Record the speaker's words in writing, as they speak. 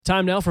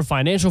Time now for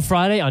Financial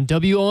Friday on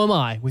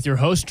WOMI with your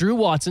host, Drew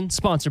Watson,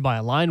 sponsored by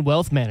Aligned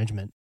Wealth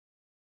Management.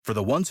 For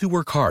the ones who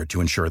work hard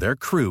to ensure their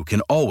crew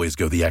can always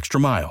go the extra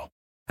mile,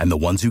 and the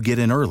ones who get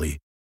in early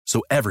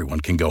so everyone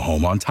can go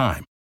home on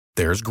time,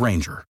 there's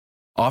Grainger,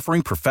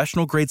 offering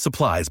professional-grade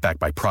supplies backed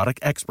by product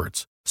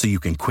experts so you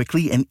can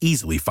quickly and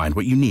easily find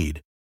what you need.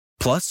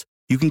 Plus,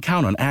 you can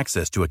count on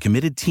access to a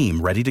committed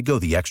team ready to go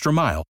the extra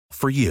mile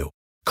for you.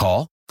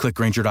 Call, click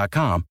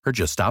Grainger.com, or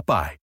just stop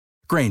by.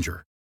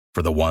 Grainger,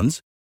 for the ones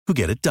who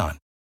get it done.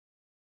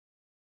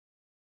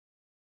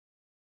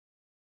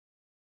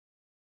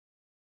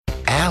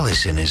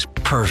 Allison is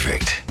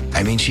perfect.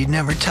 I mean, she'd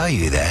never tell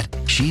you that.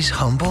 She's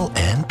humble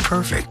and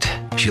perfect.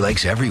 She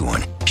likes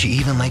everyone. She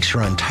even likes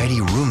her untidy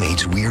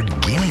roommate's weird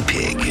guinea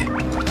pig.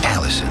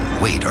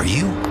 Allison, wait, are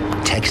you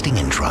texting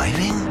and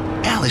driving?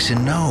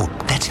 Allison, no.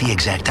 That's the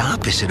exact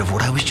opposite of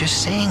what I was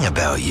just saying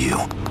about you.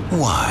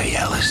 Why,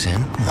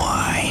 Allison?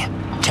 Why?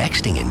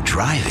 Texting and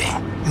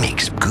driving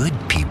makes good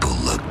people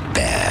look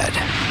bad.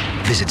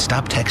 Visit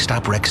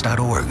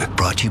StopTextStopWrecks.org.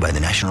 Brought to you by the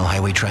National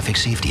Highway Traffic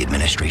Safety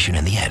Administration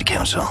and the Ad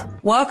Council.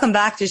 Welcome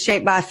back to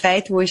Shaped by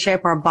Faith, where we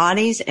shape our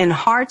bodies and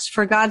hearts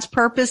for God's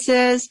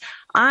purposes.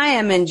 I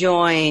am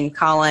enjoying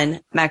Colin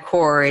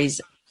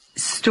McCrory's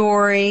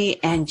story,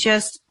 and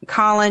just,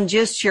 Colin,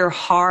 just your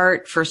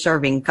heart for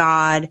serving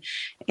God.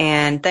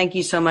 And thank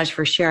you so much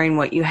for sharing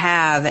what you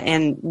have.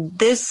 And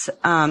this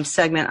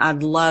segment,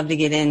 I'd love to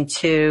get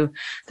into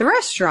the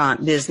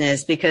restaurant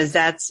business, because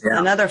that's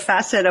another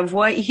facet of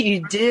what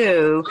you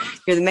do.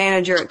 You're the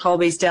manager at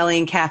Colby's Deli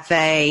and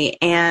Cafe.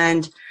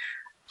 And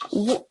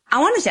I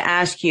wanted to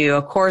ask you,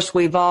 of course,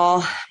 we've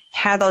all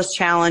had those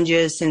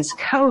challenges since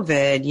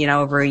COVID,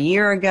 over a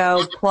year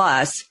ago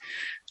plus.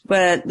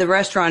 But the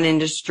restaurant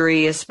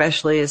industry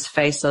especially has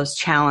faced those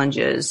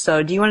challenges.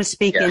 So do you want to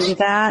speak into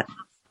that?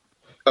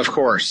 Of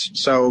course.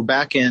 So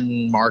back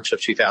in March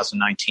of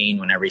 2019,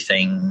 when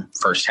everything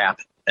first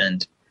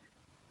happened,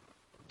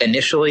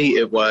 initially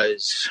it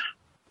was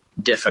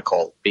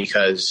difficult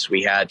because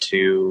we had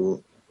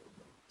to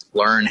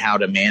learn how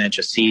to manage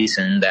a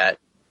season that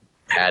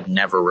had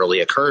never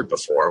really occurred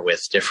before,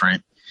 with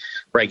different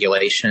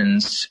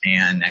regulations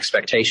and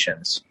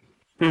expectations.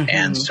 Mm-hmm.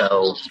 And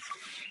so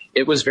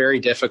it was very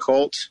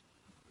difficult,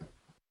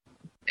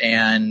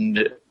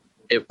 and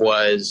it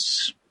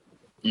was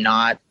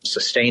not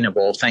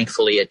sustainable.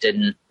 Thankfully, it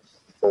didn't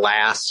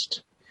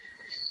last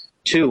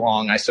too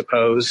long, I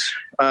suppose.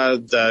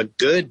 The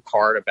good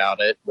part about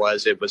it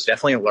was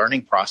definitely a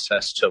learning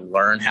process to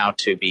learn how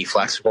to be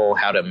flexible,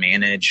 how to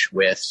manage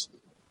with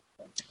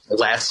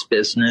less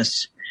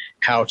business,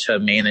 how to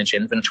manage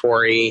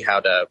inventory, how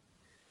to,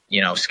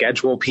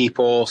 schedule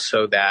people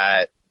so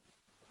that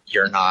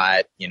you're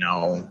not,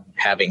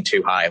 having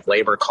too high of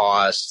labor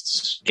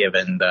costs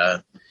given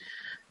the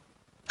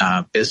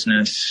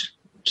business.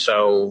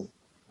 So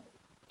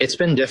it's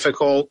been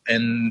difficult.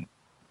 And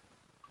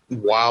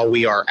while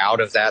we are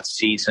out of that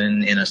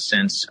season in a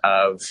sense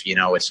of,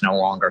 it's no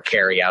longer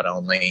carry out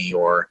only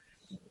or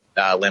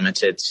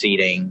limited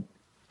seating,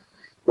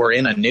 we're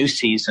in a new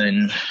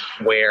season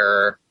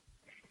where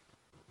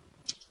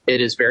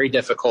it is very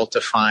difficult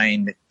to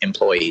find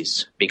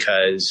employees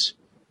because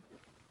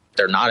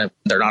they're not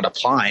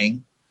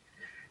applying.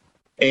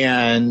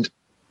 And,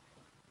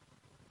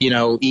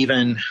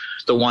 even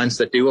the ones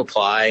that do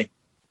apply,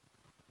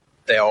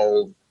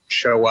 they'll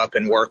show up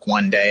and work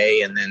one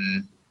day and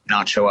then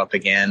not show up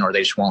again, or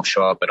they just won't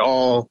show up at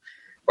all,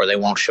 or they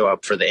won't show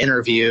up for the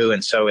interview.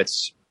 And so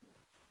it's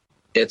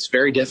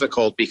very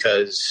difficult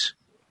because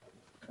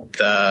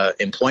the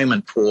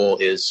employment pool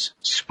is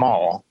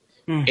small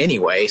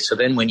anyway. So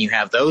then when you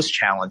have those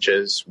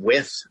challenges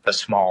with a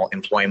small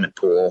employment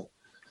pool,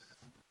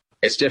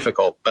 it's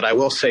difficult. But I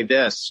will say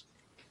this,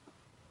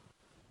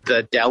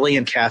 the deli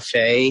and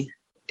cafe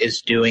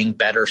is doing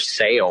better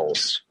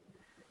sales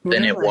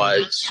than it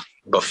was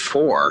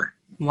before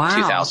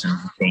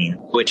 2019,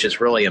 which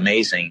is really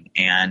amazing.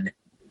 And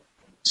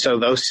so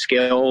those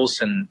skills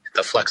and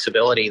the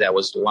flexibility that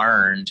was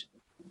learned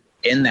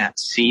in that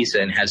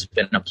season has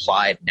been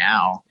applied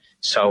now.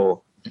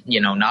 So,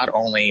 not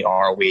only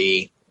are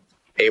we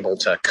able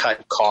to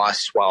cut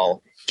costs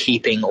while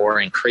keeping or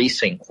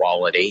increasing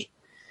quality,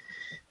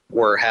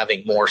 we're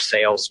having more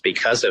sales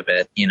because of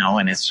it,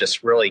 and it's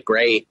just really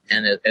great.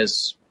 And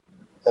as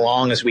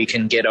long as we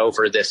can get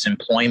over this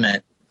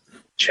employment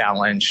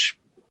challenge,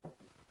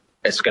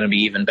 it's going to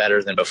be even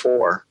better than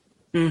before.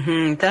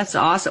 Mm-hmm. That's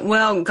awesome.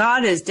 Well,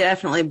 God is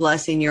definitely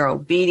blessing your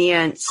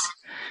obedience.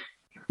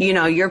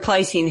 You're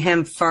placing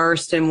him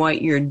first in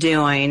what you're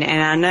doing.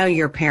 And I know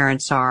your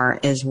parents are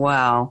as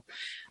well.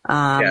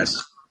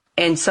 Yes.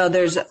 And so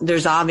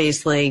there's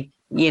obviously,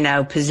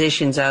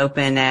 positions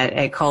open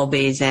at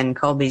Colby's and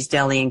Colby's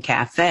Deli and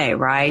Cafe,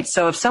 right?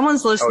 So if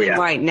someone's listening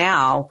right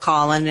now,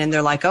 Colin, and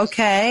they're like,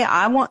 okay,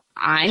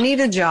 I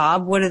need a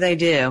job, what do they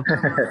do?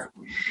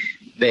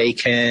 They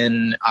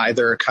can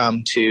either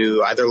come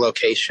to either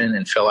location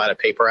and fill out a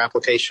paper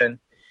application,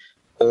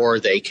 or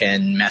they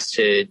can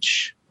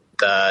message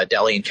the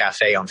Deli and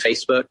Cafe on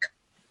Facebook,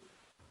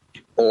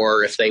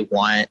 or if they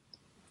want,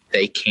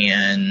 they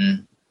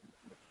can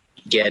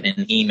get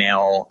an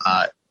email,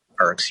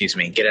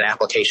 get an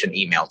application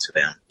emailed to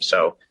them.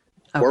 So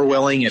okay. We're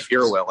willing if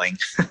you're willing.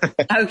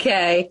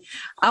 Okay.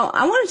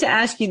 I wanted to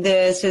ask you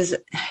this is,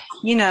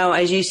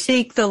 as you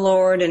seek the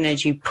Lord and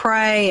as you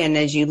pray and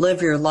as you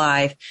live your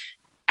life,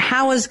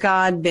 how has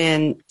God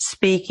been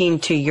speaking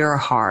to your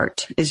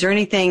heart? Is there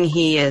anything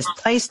he has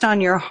placed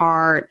on your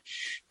heart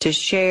to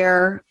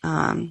share?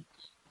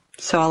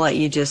 So I'll let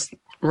you just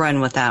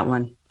run with that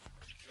one.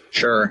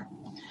 Sure.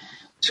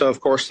 So,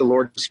 of course, the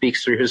Lord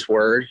speaks through his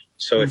word.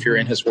 So if you're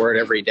in his word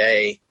every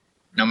day,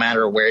 no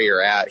matter where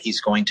you're at,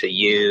 he's going to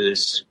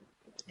use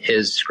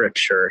his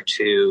scripture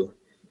to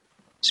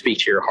speak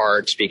to your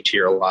heart, speak to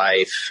your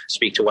life,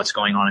 speak to what's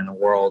going on in the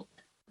world.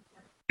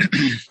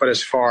 But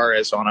as far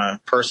as on a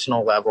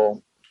personal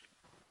level,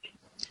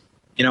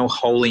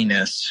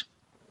 holiness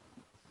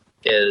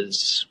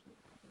is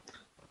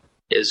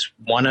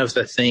one of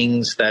the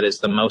things that is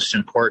the most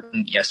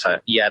important.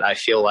 Yet I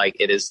feel like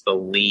it is the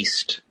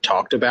least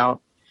talked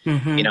about,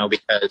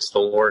 because the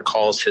Lord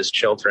calls his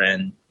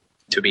children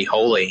to be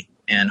holy,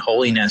 and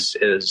holiness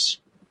is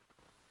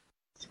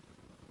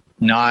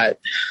not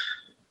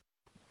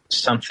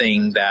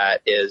something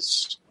that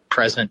is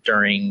present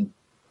during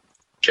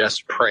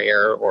just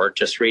prayer or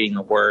just reading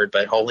the word,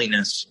 but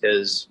holiness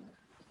is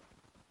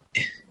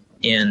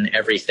in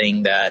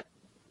everything that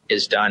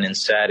is done and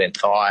said and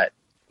thought.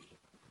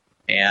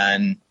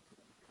 And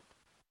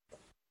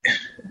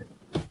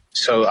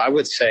so I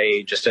would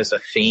say, just as a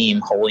theme,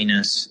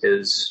 holiness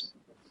is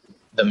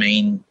the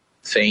main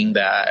thing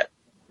that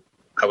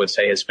I would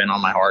say has been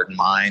on my heart and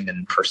mind,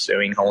 and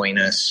pursuing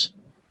holiness,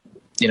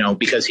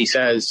 because he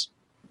says,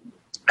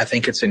 I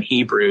think it's in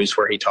Hebrews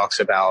where he talks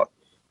about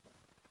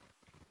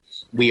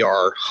we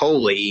are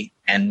holy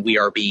and we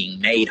are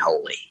being made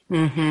holy.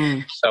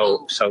 Mm-hmm.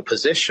 So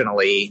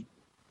positionally,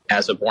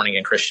 as a born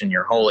again Christian,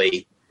 you're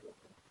holy.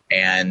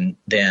 And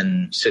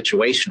then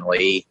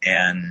situationally,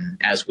 and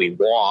as we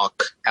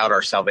walk out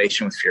our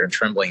salvation with fear and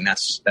trembling,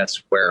 that's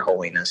where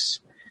holiness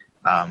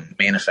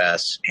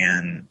manifests.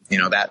 And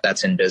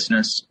that's in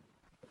business.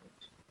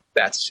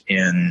 That's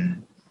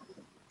in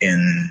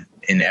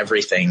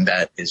everything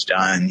that is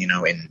done.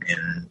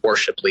 In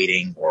worship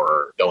leading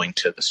or going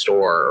to the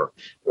store or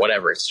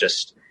whatever. It's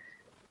just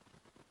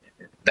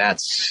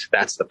that's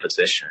the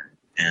position.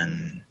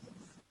 And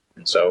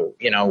so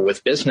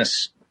with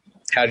business,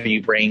 how do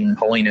you bring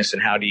holiness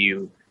and how do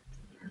you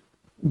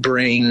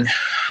bring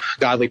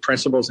godly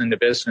principles into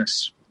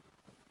business?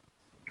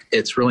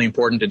 It's really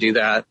important to do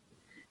that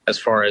as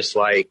far as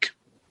not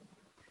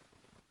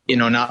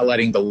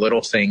letting the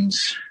little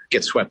things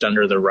get swept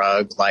under the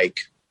rug,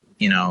 like,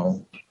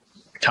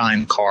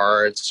 time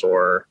cards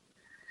or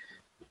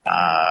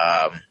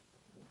how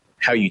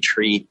you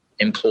treat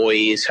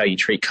employees, how you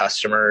treat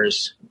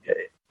customers.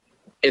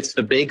 It's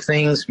the big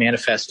things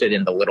manifested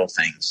in the little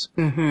things.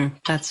 Mm-hmm.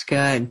 That's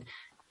good.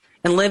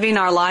 And living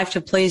our life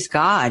to please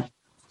God,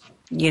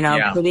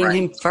 putting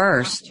him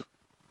first.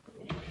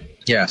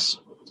 Yes.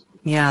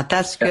 Yeah,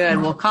 that's good.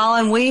 Well,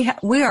 Colin, we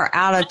are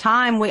out of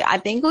time. I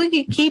think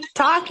we could keep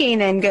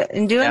talking and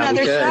do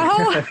another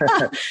show.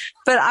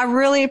 But I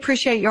really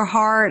appreciate your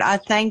heart. I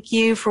thank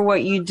you for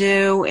what you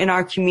do in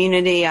our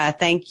community. I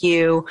thank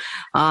you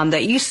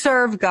that you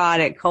serve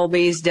God at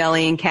Colby's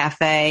Deli and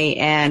Cafe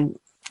and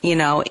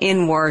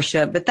in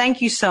worship. But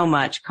thank you so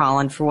much,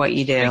 Colin, for what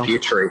you do. Thank you,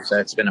 Teresa.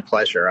 It's been a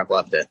pleasure. I've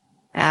loved it.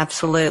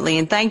 Absolutely.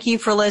 And thank you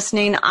for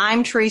listening.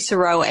 I'm Teresa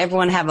Rowe.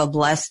 Everyone have a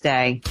blessed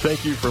day.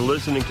 Thank you for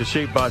listening to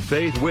Shaped by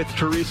Faith with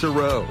Teresa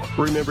Rowe.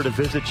 Remember to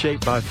visit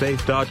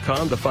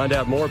shapebyfaith.com to find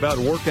out more about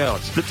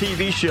workouts, the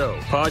TV show,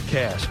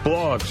 podcasts,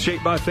 blogs,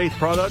 Shaped by Faith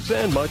products,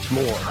 and much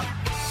more.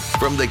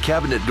 From the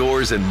Cabinet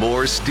Doors and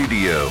More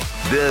studio,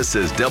 this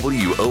is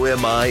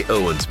WOMI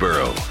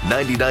Owensboro,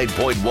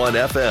 99.1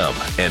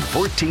 FM and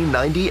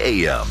 1490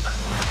 AM.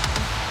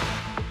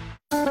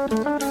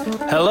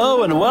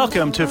 Hello and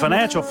welcome to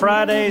Financial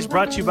Fridays,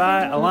 brought to you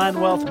by Align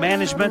Wealth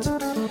Management.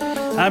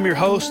 I'm your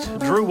host,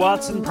 Drew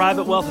Watson,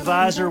 Private Wealth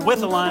Advisor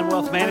with Align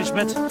Wealth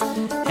Management.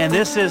 And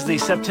this is the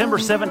September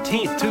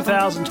 17th,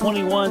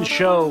 2021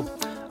 show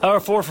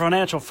for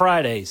Financial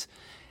Fridays.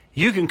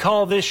 You can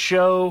call this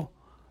show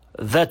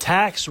the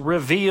Tax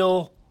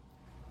Reveal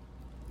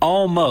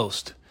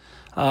almost.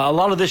 A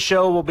lot of this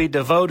show will be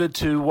devoted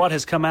to what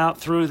has come out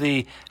through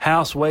the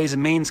House Ways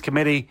and Means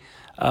Committee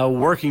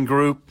working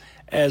group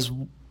as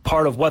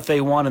part of what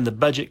they want in the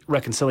budget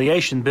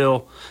reconciliation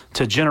bill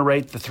to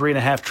generate the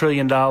 $3.5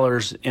 trillion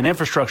in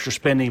infrastructure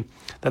spending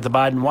that the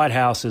Biden White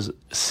House is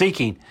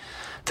seeking.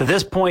 To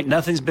this point,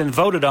 nothing's been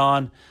voted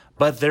on,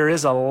 but there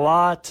is a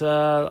lot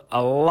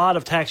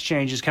of tax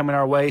changes coming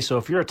our way. So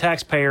if you're a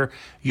taxpayer,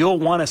 you'll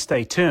want to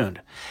stay tuned.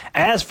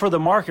 As for the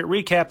market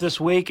recap this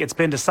week, it's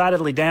been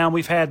decidedly down.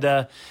 We've had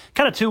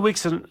kind of 2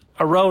 weeks in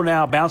a row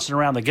now bouncing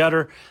around the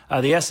gutter.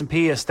 The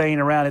S&P is staying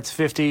around its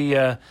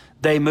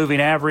 50-day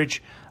moving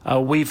average.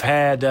 We've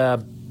had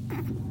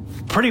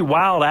pretty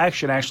wild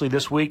action actually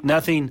this week.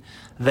 Nothing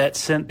that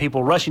sent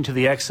people rushing to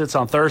the exits.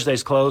 On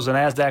Thursday's close, the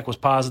NASDAQ was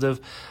positive.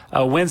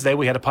 Wednesday,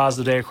 we had a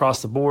positive day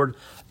across the board.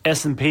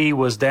 S&P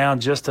was down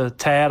just a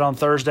tad on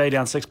Thursday,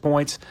 down 6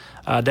 points.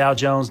 Dow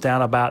Jones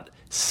down about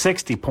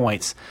 60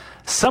 points.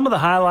 Some of the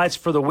highlights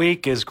for the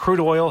week is crude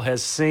oil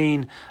has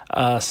seen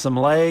some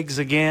legs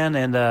again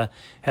and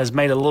has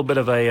made a little bit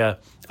of a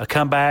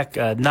comeback.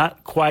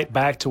 Not quite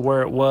back to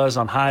where it was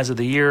on highs of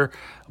the year,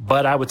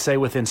 but I would say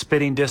within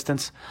spitting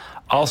distance.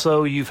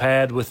 Also, you've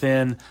had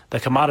within the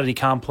commodity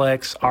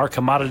complex, our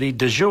commodity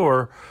du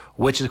jour,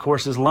 which of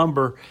course is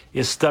lumber,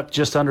 is stuck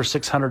just under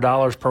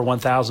 $600 per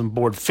 1,000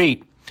 board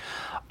feet.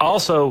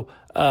 Also,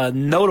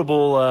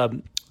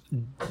 notable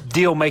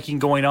deal making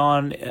going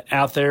on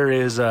out there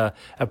is a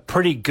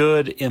pretty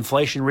good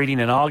inflation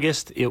reading in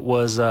August. It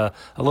was a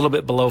little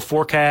bit below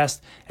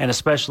forecast, and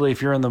especially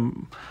if you're in the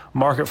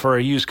market for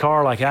a used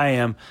car like I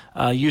am,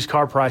 used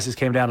car prices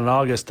came down in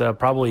August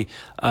probably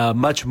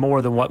much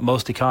more than what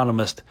most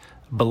economists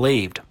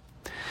believed.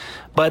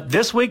 But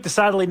this week,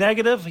 decidedly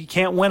negative. You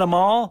can't win them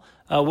all.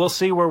 We'll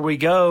see where we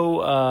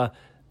go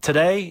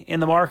today in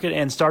the market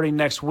and starting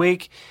next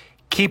week.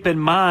 Keep in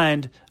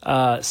mind,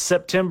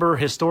 September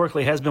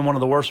historically has been one of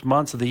the worst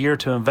months of the year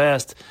to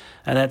invest,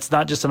 and that's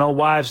not just an old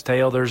wives'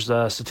 tale. There's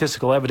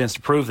statistical evidence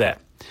to prove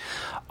that.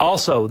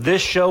 Also,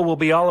 this show will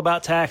be all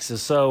about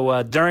taxes,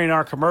 so during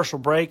our commercial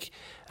break,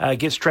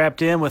 get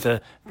strapped in with a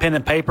pen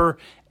and paper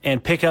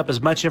and pick up as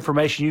much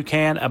information you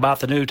can about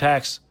the new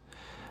tax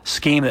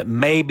scheme that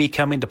may be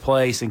coming to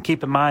place. And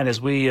keep in mind,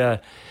 as we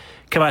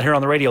come out here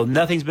on the radio,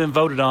 nothing's been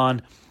voted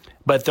on,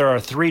 but there are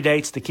 3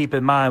 dates to keep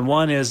in mind.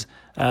 One is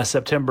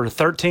September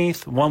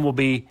 13th. One will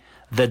be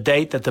the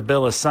date that the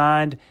bill is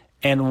signed,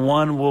 and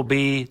one will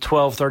be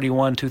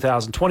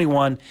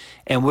 12/31/2021,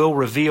 and we'll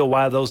reveal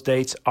why those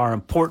dates are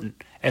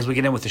important as we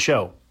get in with the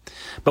show.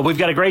 But we've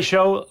got a great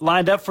show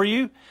lined up for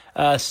you.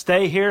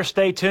 Stay here,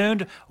 stay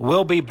tuned.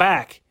 We'll be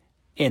back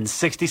in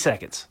 60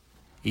 seconds.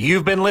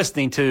 You've been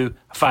listening to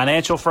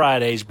Financial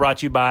Fridays, brought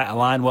to you by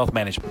Align Wealth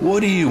Management.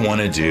 What do you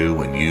want to do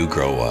when you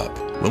grow up?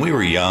 When we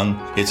were young,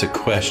 it's a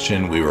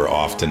question we were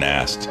often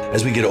asked.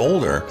 As we get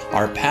older,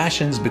 our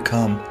passions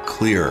become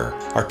clearer,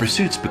 our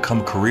pursuits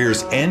become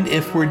careers, and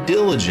if we're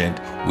diligent,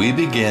 we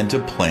begin to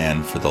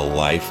plan for the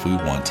life we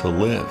want to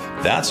live.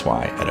 That's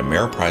why at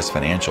Ameriprise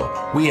Financial,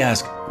 we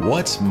ask,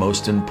 what's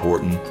most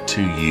important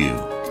to you?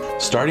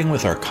 Starting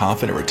with our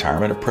Confident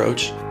Retirement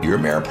approach, your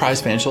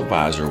Ameriprise Financial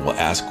Advisor will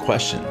ask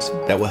questions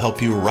that will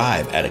help you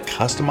arrive at a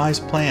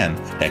customized plan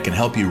that can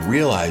help you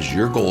realize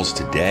your goals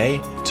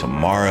today,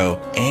 tomorrow,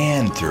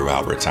 and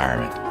throughout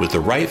retirement. With the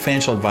right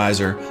financial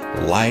advisor,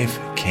 life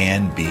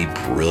can be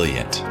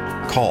brilliant.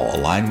 Call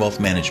Align Wealth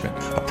Management,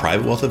 a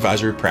private wealth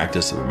advisory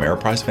practice of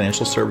Ameriprise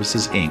Financial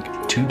Services,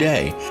 Inc.,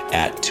 today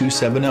at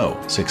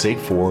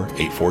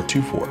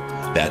 270-684-8424.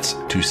 That's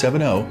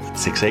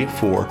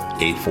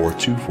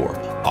 270-684-8424.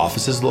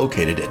 Office is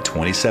located at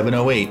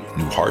 2708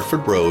 New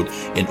Hartford Road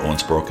in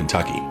Owensboro,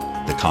 Kentucky.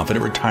 The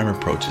Confident Retirement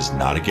approach is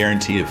not a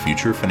guarantee of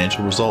future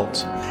financial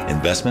results.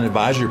 Investment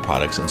advisory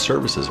products and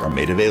services are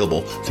made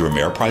available through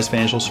Ameriprise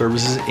Financial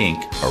Services,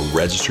 Inc., a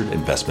registered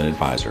investment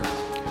advisor.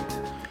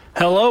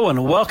 Hello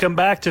and welcome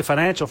back to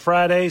Financial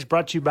Fridays,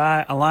 brought to you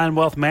by Align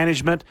Wealth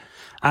Management.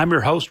 I'm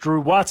your host,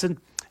 Drew Watson,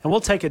 and we'll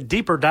take a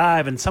deeper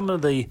dive in some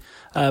of the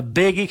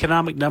big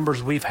economic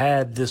numbers we've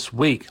had this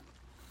week.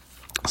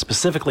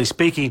 Specifically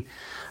speaking,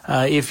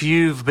 if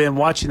you've been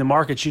watching the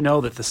markets, you know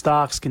that the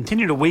stocks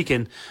continue to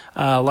weaken.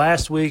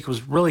 Last week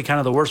was really kind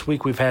of the worst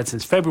week we've had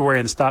since February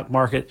in the stock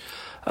market,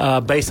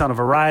 based on a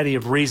variety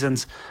of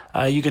reasons.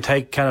 You could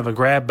take kind of a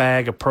grab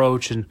bag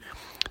approach and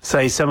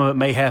say some of it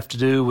may have to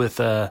do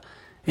with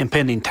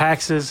impending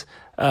taxes.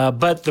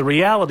 But the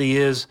reality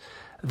is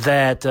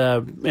that,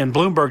 and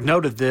Bloomberg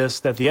noted this,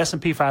 that the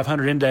S&P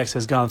 500 index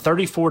has gone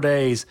 34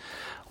 days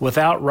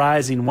without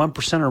rising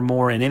 1% or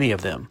more in any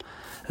of them.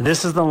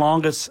 This is the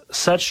longest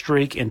such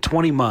streak in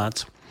 20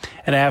 months.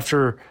 And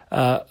after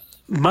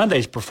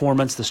Monday's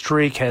performance, the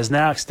streak has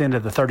now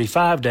extended to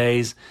 35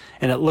 days.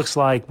 And it looks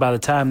like by the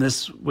time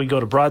we go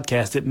to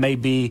broadcast, it may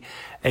be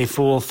a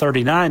full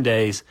 39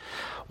 days.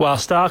 While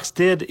stocks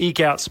did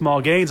eke out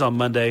small gains on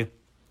Monday,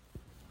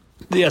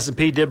 the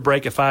S&P did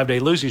break a 5-day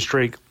losing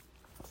streak.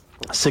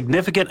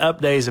 Significant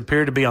up days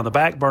appear to be on the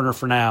back burner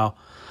for now.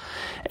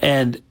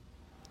 And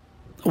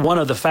one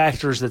of the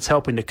factors that's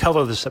helping to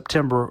color the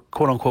September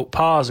quote-unquote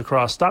pause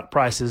across stock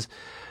prices,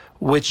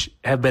 which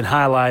have been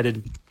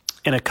highlighted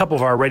in a couple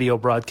of our radio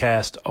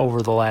broadcasts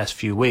over the last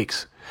few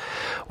weeks.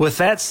 With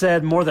that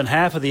said, more than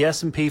half of the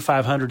S&P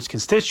 500's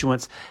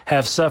constituents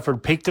have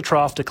suffered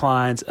peak-to-trough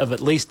declines of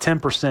at least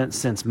 10%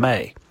 since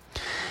May.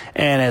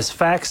 And as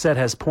FactSet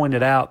has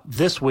pointed out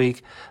this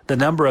week, the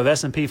number of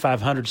S&P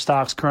 500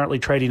 stocks currently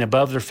trading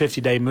above their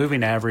 50-day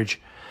moving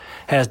average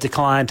has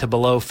declined to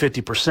below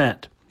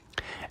 50%.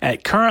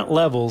 At current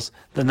levels,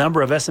 the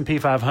number of S&P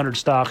 500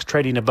 stocks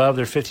trading above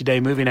their 50-day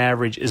moving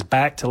average is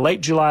back to late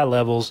July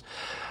levels,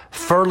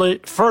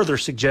 further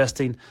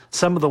suggesting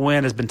some of the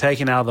wind has been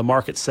taken out of the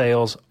market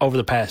sales over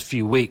the past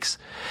few weeks.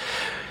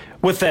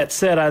 With that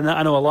said,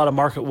 I know a lot of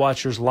market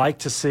watchers like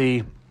to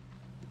see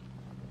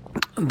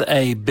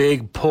a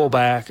big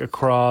pullback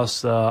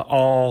across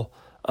all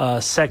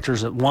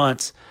sectors at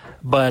once.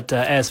 But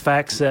as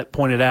FactSet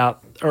pointed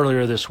out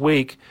earlier this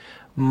week,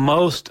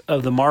 most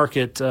of the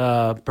market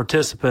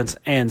participants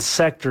and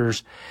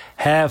sectors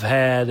have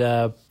had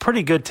a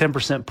pretty good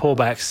 10%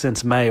 pullback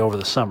since May over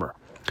the summer.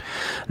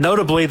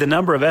 Notably, the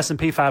number of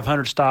S&P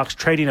 500 stocks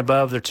trading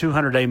above their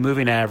 200-day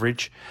moving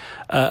average,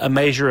 a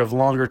measure of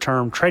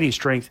longer-term trading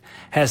strength,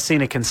 has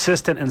seen a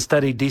consistent and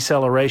steady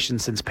deceleration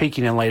since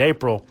peaking in late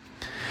April.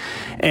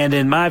 And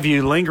in my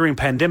view, lingering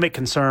pandemic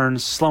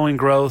concerns, slowing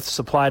growth,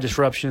 supply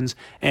disruptions,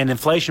 and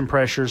inflation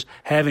pressures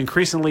have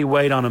increasingly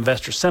weighed on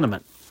investor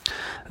sentiment.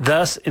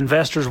 Thus,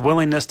 investors'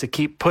 willingness to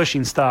keep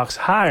pushing stocks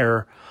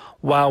higher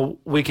while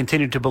we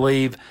continue to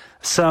believe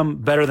some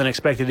better than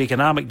expected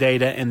economic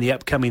data in the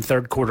upcoming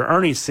third quarter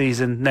earnings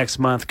season next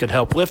month could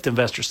help lift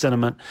investor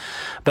sentiment.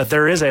 But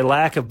there is a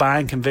lack of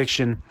buying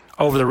conviction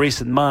over the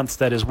recent months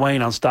that is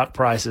weighing on stock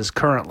prices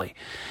currently.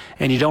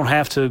 And you don't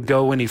have to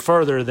go any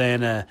further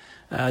than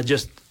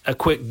just a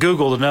quick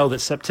Google to know that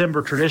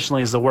September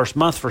traditionally is the worst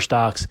month for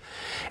stocks.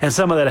 And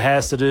some of that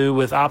has to do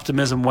with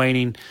optimism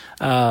waning,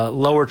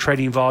 lower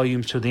trading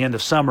volumes to the end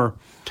of summer,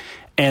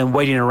 and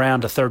waiting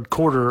around to third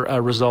quarter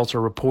results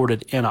are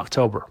reported in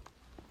October.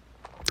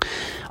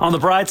 On the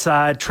bright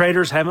side,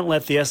 traders haven't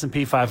let the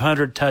S&P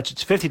 500 touch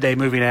its 50-day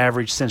moving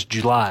average since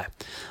July.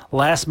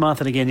 Last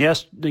month and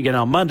again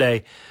on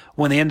Monday,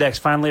 when the index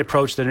finally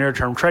approached the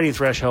near-term trading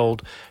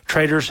threshold,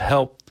 traders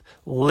helped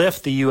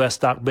lift the U.S.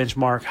 stock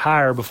benchmark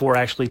higher before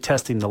actually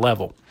testing the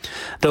level.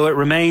 Though it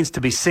remains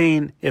to be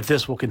seen if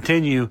this will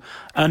continue,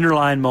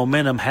 underlying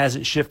momentum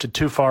hasn't shifted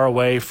too far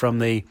away from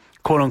the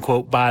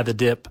quote-unquote buy the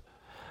dip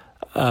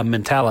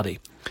mentality.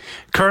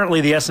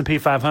 Currently, the S&P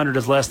 500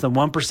 is less than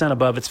 1%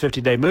 above its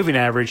 50-day moving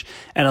average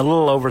and a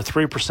little over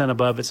 3%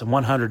 above its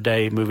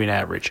 100-day moving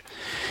average.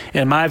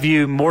 In my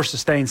view, more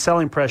sustained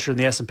selling pressure in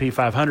the S&P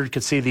 500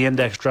 could see the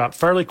index drop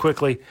fairly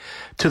quickly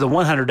to the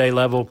 100-day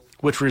level,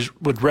 which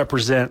would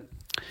represent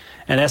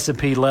an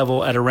S&P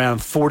level at around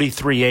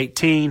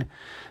 43.18,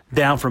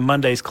 down from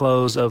Monday's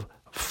close of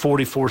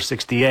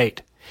 44.68.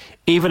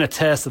 Even a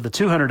test of the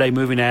 200-day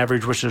moving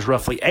average, which is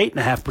roughly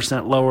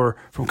 8.5% lower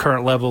from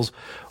current levels,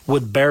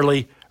 would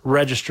barely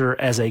register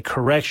as a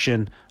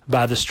correction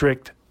by the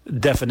strict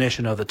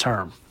definition of the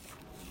term.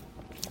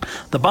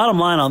 The bottom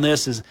line on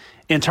this is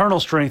internal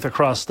strength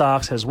across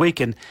stocks has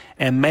weakened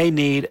and may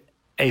need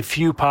a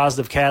few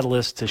positive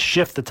catalysts to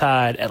shift the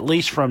tide, at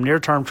least from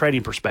near-term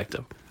trading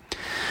perspective.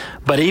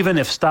 But even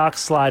if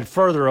stocks slide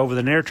further over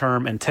the near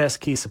term and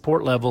test key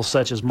support levels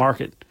such as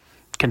market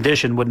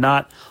condition would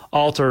not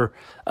alter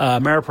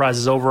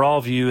Ameriprise's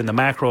overall view in the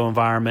macro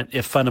environment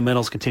if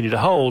fundamentals continue to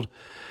hold,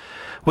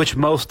 which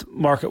most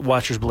market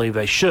watchers believe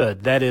they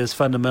should. That is,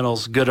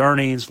 fundamentals, good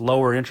earnings,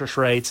 lower interest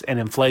rates, and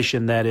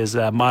inflation that is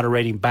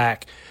moderating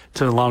back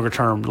to the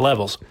longer-term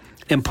levels.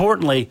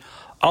 Importantly,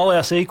 all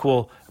else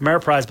equal,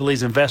 Ameriprise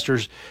believes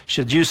investors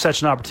should use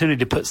such an opportunity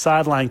to put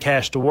sideline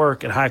cash to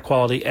work in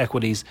high-quality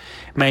equities,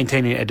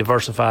 maintaining a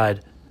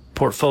diversified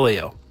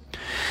portfolio.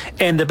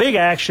 And the big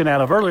action out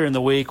of earlier in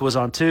the week was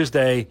on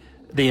Tuesday,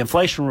 the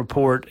inflation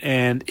report,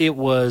 and it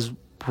was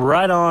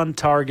right on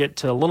target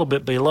to a little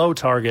bit below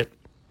target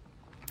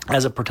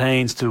as it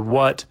pertains to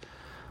what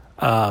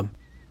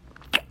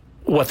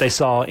they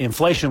saw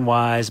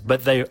inflation-wise,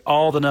 but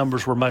all the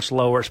numbers were much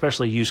lower,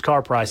 especially used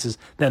car prices,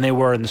 than they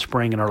were in the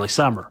spring and early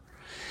summer.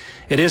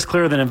 It is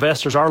clear that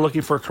investors are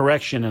looking for a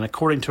correction, and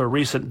according to a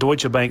recent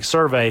Deutsche Bank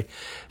survey,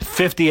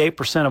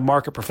 58% of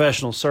market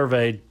professionals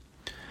surveyed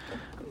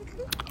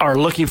are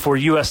looking for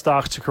U.S.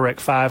 stocks to correct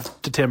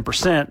 5 to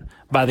 10%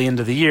 by the end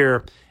of the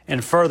year,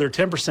 and further,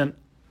 10%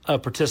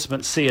 of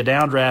participants see a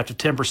downdraft of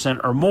 10%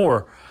 or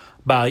more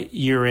by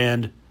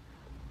year-end,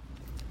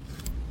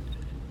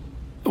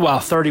 while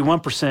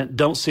 31%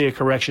 don't see a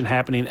correction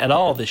happening at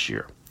all this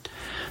year.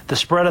 The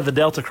spread of the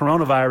Delta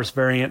coronavirus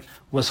variant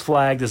was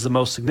flagged as the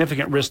most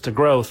significant risk to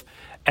growth,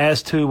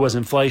 as too was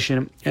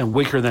inflation and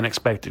weaker than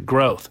expected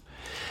growth.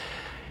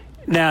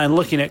 Now, in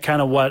looking at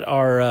kind of what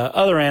our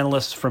other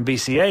analysts from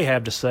BCA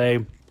have to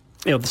say,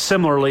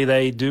 similarly,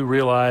 they do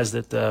realize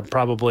that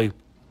probably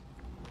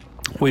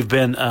we've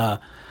been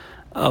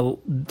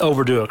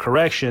overdue a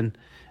correction.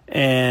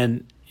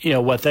 And,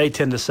 what they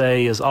tend to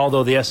say is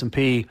although the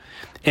S&P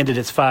ended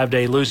its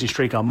 5-day losing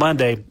streak on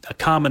Monday, a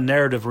common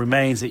narrative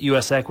remains that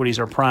U.S. equities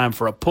are primed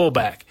for a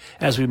pullback,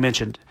 as we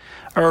mentioned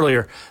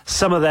earlier.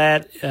 Some of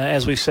that,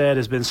 as we said,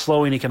 has been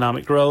slowing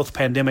economic growth,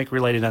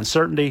 pandemic-related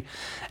uncertainty,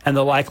 and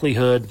the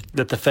likelihood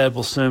that the Fed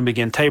will soon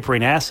begin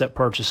tapering asset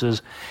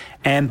purchases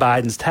and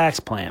Biden's tax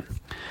plan,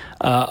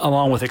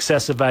 along with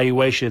excessive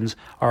valuations,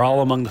 are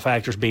all among the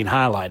factors being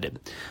highlighted.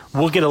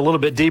 We'll get a little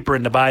bit deeper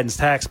into Biden's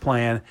tax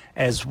plan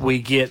as we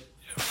get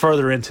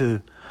further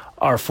into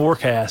our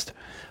forecast,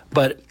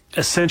 but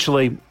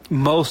essentially,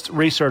 most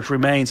research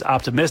remains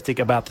optimistic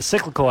about the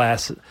cyclical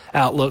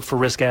outlook for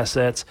risk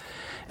assets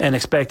and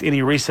expect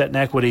any reset in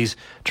equities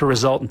to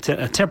result in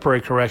a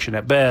temporary correction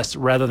at best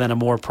rather than a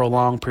more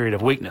prolonged period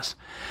of weakness.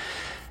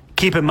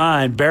 Keep in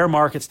mind, bear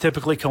markets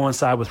typically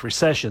coincide with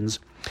recessions.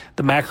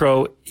 The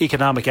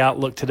macroeconomic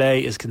outlook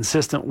today is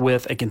consistent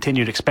with a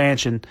continued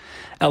expansion.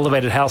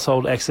 Elevated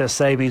household excess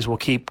savings will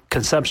keep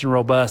consumption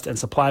robust, and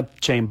supply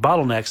chain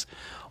bottlenecks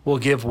will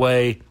give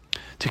way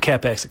to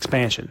CapEx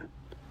expansion.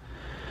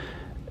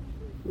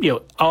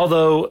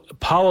 Although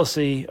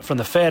policy from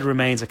the Fed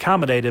remains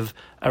accommodative,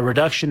 a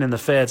reduction in the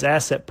Fed's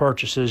asset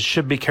purchases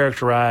should be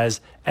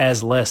characterized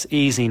as less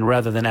easing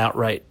rather than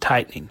outright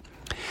tightening.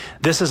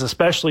 This is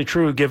especially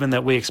true given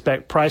that we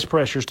expect price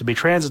pressures to be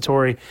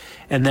transitory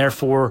and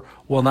therefore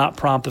will not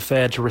prompt the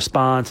Fed to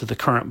respond to the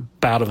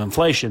current bout of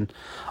inflation.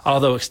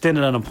 Although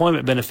extended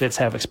unemployment benefits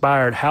have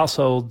expired,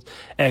 household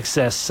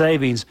excess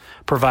savings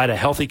provide a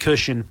healthy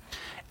cushion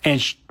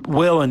and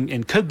will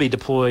and could be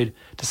deployed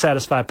to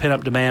satisfy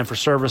pent-up demand for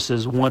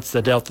services once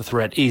the Delta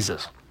threat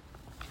eases.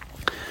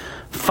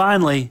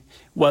 Finally,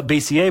 what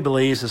BCA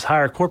believes is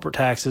higher corporate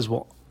taxes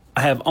will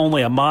have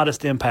only a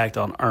modest impact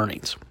on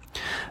earnings.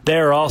 They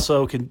are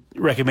also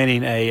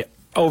recommending a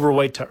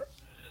overweight to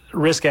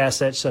risk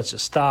assets such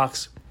as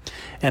stocks,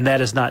 and that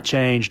has not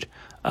changed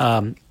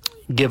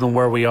given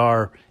where we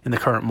are in the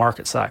current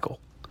market cycle.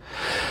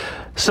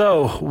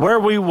 So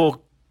where we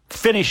will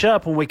finish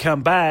up when we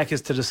come back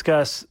is to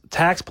discuss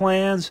tax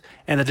plans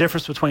and the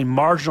difference between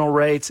marginal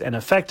rates and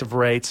effective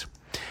rates,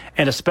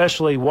 and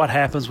especially what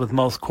happens with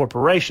most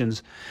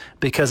corporations,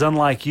 because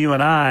unlike you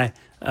and I,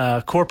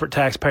 corporate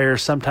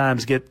taxpayers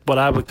sometimes get what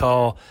I would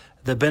call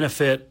the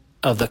benefit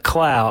of the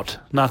clout,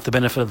 not the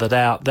benefit of the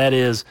doubt. That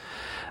is,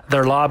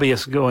 their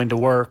lobbyists going to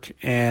work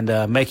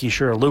and making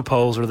sure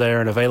loopholes are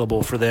there and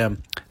available for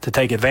them to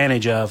take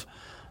advantage of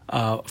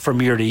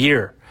from year to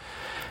year.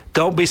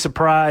 Don't be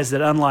surprised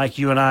that unlike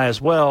you and I as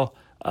well,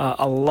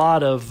 a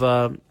lot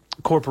of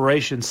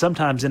corporations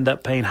sometimes end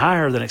up paying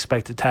higher than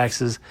expected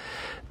taxes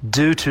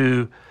due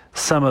to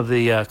some of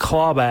the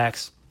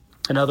clawbacks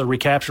and other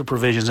recapture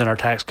provisions in our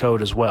tax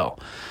code as well.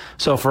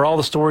 So for all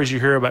the stories you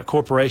hear about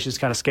corporations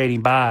kind of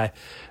skating by,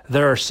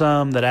 there are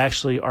some that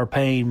actually are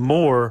paying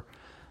more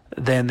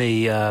than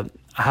the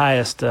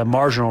highest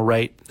marginal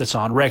rate that's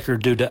on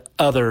record due to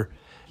other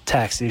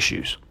tax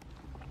issues.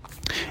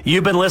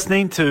 You've been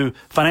listening to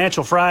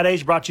Financial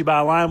Fridays brought to you by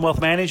Align Wealth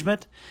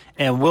Management,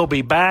 and we'll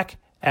be back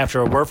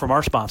after a word from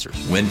our sponsors.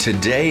 When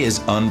today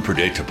is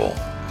unpredictable,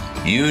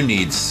 you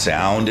need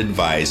sound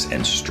advice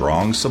and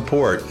strong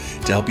support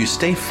to help you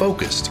stay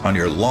focused on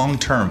your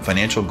long-term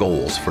financial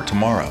goals for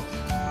tomorrow.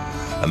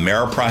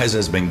 Ameriprise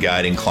has been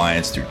guiding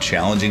clients through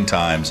challenging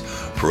times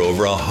for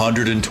over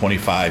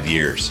 125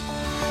 years.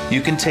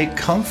 You can take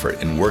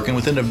comfort in working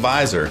with an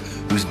advisor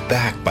who's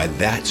backed by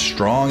that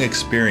strong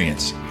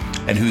experience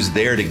and who's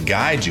there to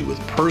guide you with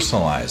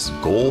personalized,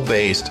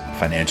 goal-based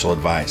financial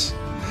advice.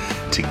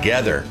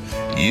 Together,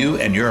 you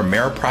and your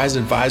Ameriprise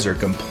advisor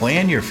can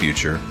plan your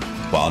future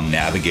while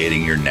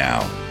navigating your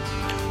now.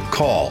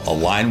 Call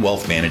Align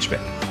Wealth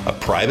Management, a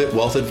private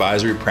wealth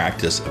advisory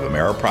practice of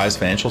Ameriprise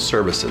Financial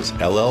Services,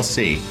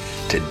 LLC,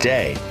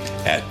 today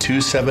at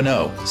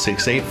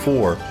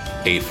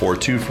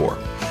 270-684-8424.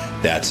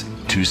 That's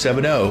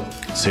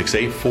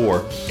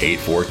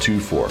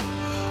 270-684-8424.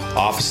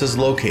 Office is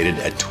located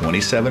at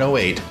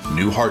 2708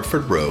 New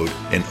Hartford Road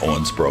in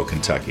Owensboro,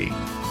 Kentucky.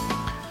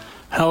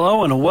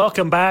 Hello and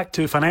welcome back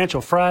to Financial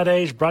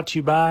Fridays brought to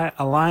you by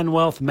Align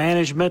Wealth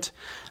Management.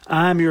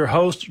 I'm your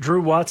host,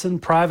 Drew Watson,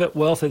 private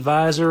wealth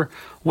advisor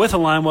with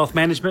Align Wealth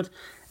Management.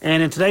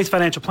 And in today's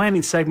financial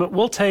planning segment,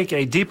 we'll take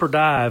a deeper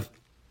dive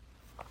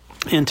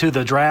into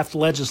the draft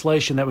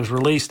legislation that was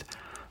released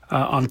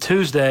on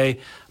Tuesday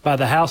by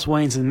the House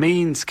Ways and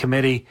Means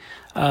Committee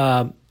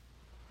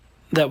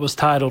that was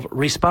titled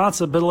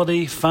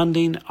Responsibility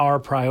Funding Our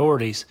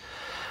Priorities,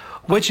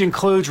 which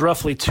includes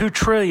roughly $2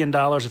 trillion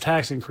of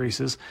tax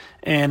increases.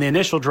 And the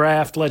initial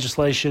draft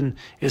legislation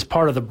is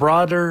part of the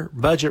broader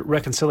budget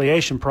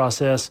reconciliation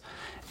process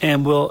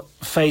and will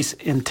face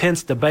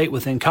intense debate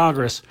within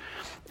Congress.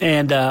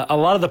 And a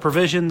lot of the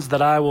provisions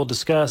that I will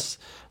discuss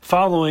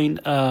following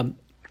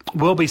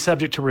will be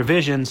subject to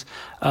revisions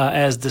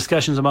as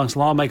discussions amongst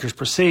lawmakers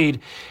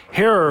proceed.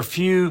 Here are a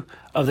few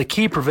of the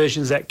key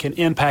provisions that can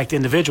impact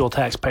individual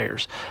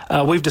taxpayers.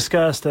 We've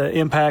discussed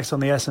impacts on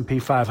the S&P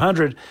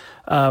 500,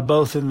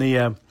 both in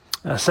the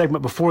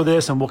segment before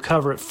this, and we'll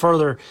cover it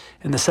further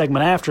in the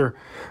segment after.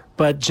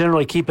 But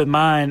generally keep in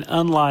mind,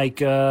 unlike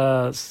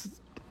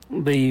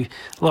the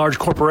large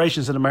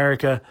corporations in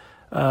America,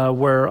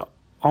 where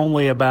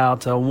only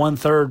about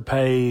one-third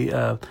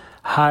pay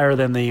higher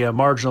than the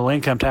marginal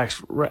income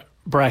tax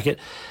bracket,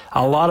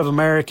 a lot of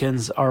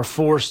Americans are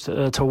forced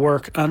to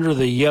work under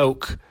the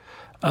yoke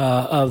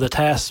of the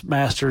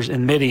taskmasters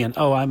in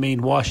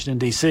Washington,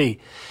 D.C.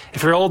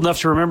 If you're old enough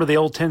to remember the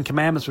old 10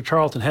 Commandments with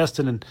Charlton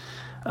Heston and,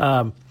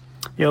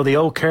 the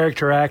old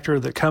character actor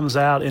that comes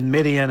out in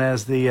Midian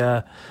as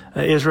the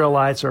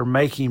Israelites are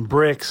making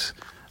bricks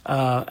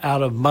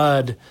out of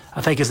mud.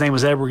 I think his name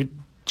was Edward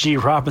G.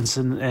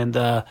 Robinson, and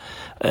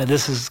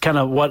this is kind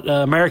of what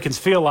Americans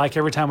feel like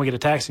every time we get a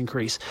tax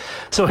increase.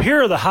 So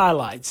here are the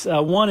highlights.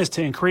 One is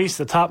to increase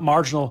the top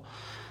marginal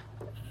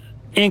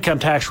income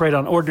tax rate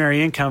on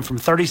ordinary income from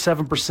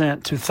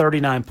 37% to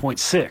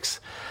 39.6%.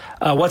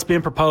 What's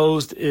being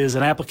proposed is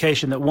an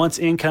application that once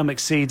income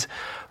exceeds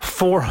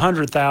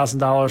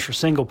 $400,000 for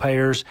single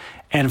payers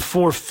and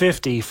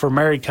 $450,000 for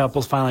married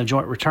couples filing a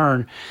joint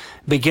return,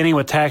 beginning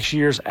with tax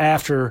years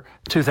after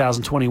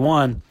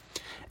 2021.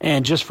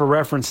 And just for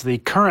reference, the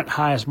current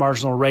highest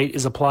marginal rate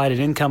is applied at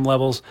income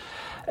levels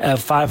of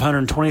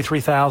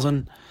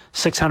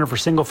 $523,600 for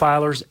single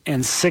filers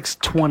and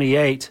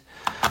 $628,000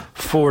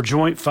 for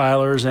joint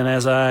filers. And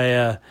as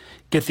I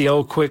get the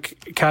old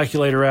quick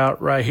calculator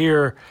out right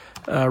here,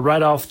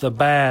 right off the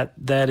bat,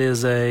 that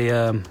is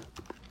a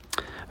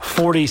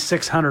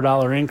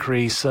 $4,600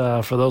 increase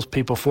for those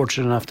people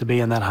fortunate enough to be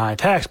in that high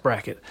tax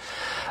bracket.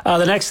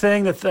 The next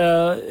thing that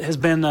has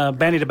been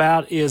bandied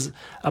about is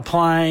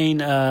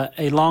applying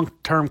a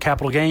long-term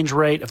capital gains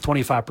rate of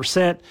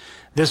 25%.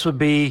 This would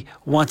be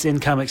once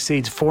income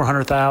exceeds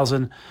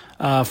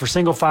 $400,000 for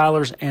single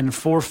filers and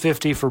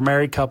 $450,000 for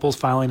married couples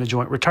filing a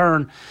joint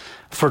return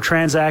for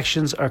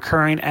transactions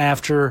occurring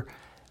after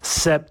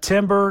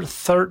September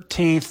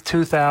 13th,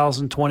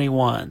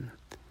 2021.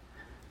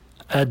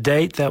 A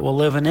date that will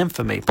live in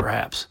infamy,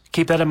 perhaps.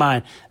 Keep that in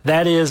mind.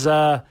 That is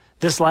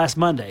this last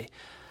Monday.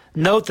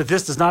 Note that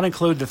this does not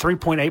include the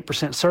 3.8%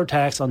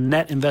 surtax on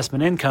net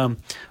investment income,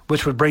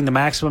 which would bring the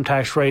maximum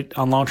tax rate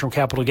on long-term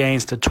capital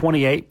gains to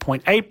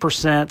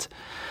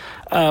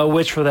 28.8%,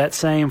 which for that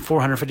same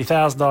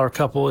 $450,000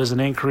 couple is an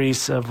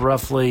increase of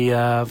roughly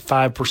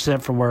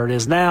 5% from where it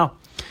is now.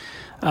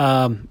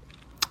 So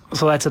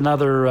that's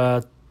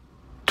another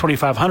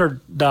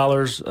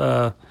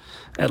 $2,500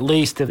 at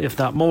least, if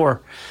not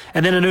more.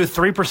 And then a new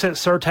 3%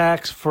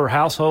 surtax for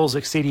households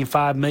exceeding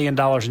 $5 million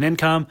in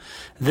income.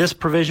 This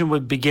provision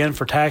would begin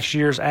for tax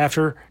years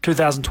after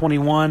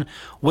 2021,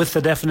 with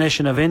the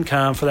definition of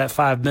income for that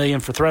 $5 million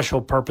for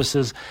threshold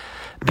purposes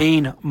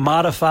being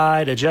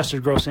modified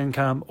adjusted gross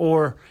income,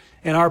 or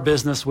in our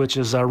business, which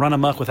is run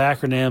amok with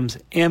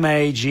acronyms,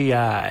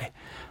 MAGI.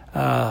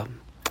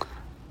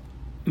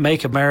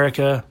 Make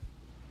America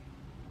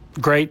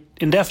Great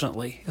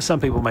indefinitely, as some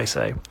people may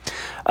say.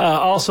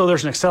 Also,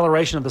 there's an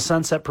acceleration of the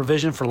sunset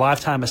provision for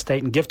lifetime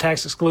estate and gift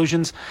tax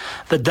exclusions.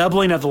 The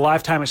doubling of the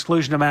lifetime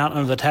exclusion amount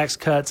under the Tax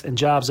Cuts and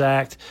Jobs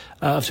Act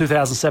of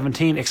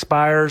 2017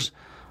 expires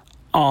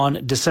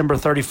on December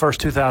 31st,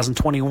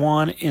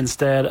 2021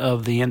 instead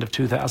of the end of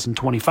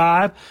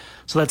 2025.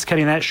 So that's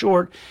cutting that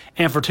short.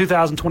 And for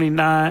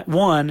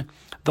 2021,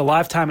 the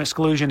lifetime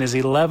exclusion is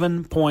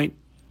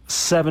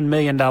 $11.7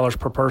 million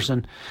per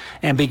person,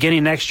 and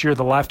beginning next year,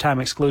 the lifetime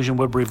exclusion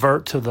would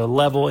revert to the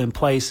level in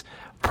place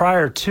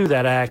prior to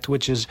that act,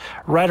 which is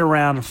right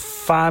around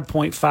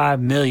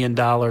 $5.5 million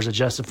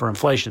adjusted for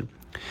inflation.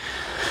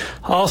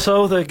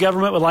 Also, the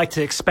government would like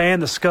to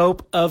expand the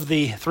scope of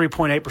the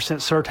 3.8%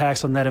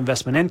 surtax on net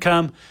investment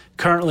income.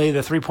 Currently, the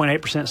 3.8%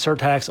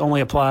 surtax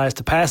only applies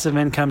to passive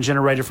income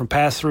generated from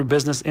pass-through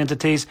business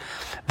entities.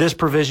 This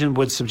provision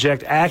would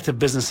subject active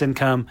business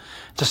income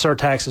to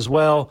surtax as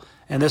well,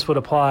 and this would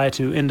apply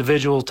to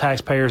individual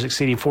taxpayers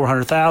exceeding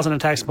 $400,000 in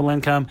taxable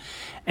income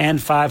and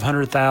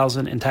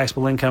 $500,000 in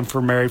taxable income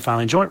for married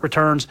filing joint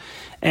returns.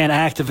 And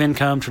active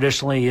income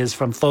traditionally is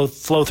from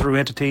flow-through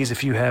entities.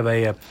 If you have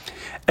a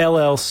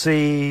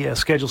LLC, a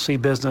Schedule C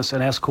business,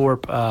 an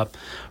S-Corp,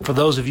 for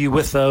those of you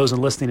with those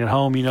and listening at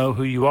home, you know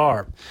who you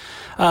are.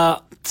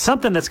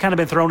 Something that's kind of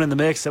been thrown in the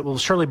mix that will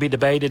surely be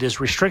debated is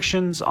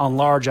restrictions on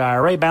large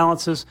IRA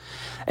balances.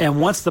 And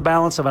once the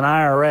balance of an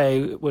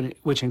IRA,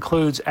 which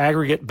includes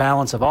aggregate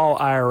balance of all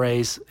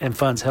IRAs and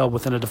funds held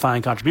within a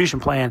defined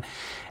contribution plan,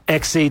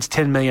 exceeds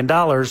 $10 million,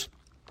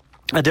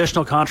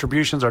 additional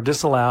contributions are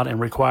disallowed and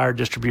required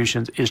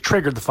distributions is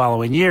triggered the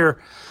following year.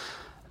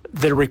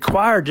 The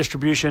required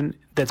distribution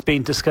that's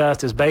being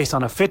discussed is based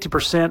on a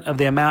 50% of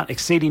the amount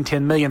exceeding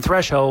 $10 million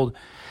threshold,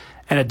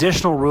 and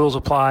additional rules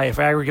apply if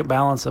aggregate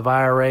balance of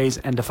IRAs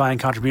and defined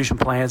contribution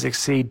plans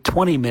exceed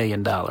 $20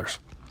 million.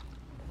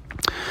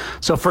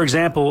 So, for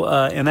example,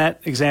 in that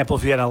example,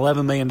 if you had an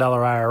 $11 million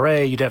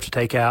IRA, you'd have to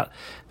take out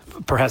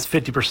perhaps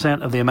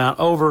 50% of the amount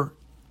over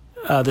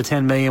the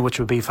 $10 million, which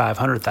would be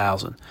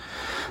 $500,000.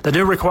 The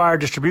new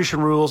required distribution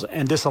rules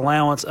and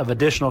disallowance of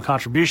additional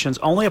contributions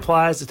only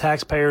applies to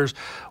taxpayers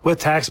with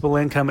taxable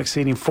income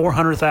exceeding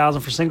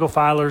 $400,000 for single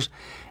filers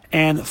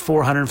and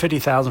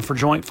 $450,000 for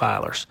joint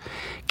filers.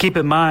 Keep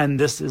in mind,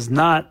 this is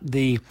not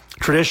the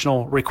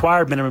traditional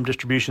required minimum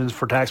distributions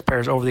for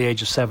taxpayers over the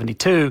age of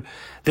 72.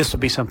 This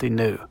would be something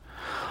new.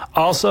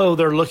 Also,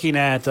 they're looking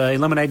at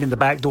eliminating the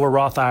backdoor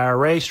Roth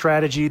IRA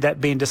strategy,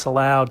 that being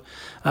disallowed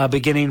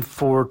beginning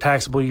for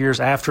taxable years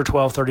after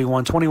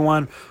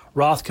 12/31/21.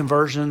 Roth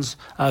conversions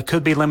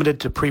could be limited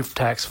to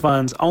pre-tax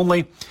funds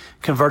only.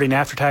 Converting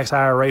after-tax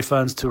IRA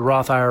funds to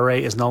Roth IRA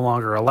is no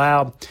longer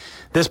allowed.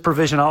 This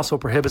provision also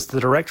prohibits the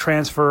direct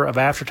transfer of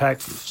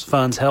after-tax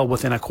funds held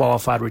within a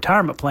qualified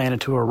retirement plan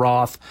into a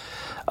Roth,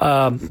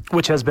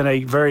 which has been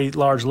a very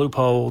large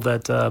loophole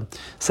that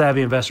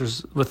savvy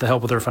investors, with the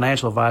help of their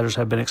financial advisors,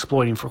 have been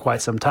exploiting for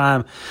quite some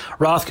time.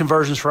 Roth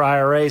conversions for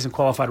IRAs and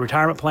qualified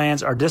retirement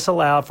plans are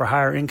disallowed for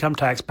higher income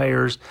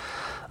taxpayers,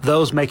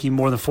 those making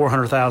more than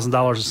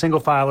 $400,000 as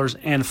single filers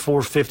and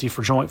 $450,000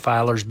 for joint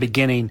filers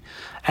beginning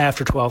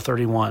after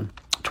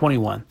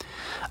 12/31/21.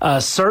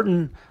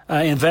 Certain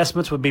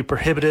investments would be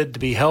prohibited to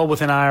be held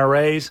within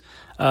IRAs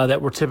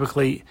that were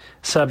typically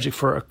subject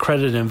for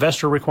accredited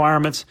investor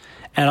requirements.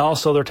 And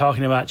also they're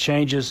talking about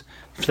changes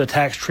to the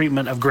tax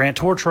treatment of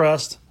grantor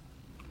trust,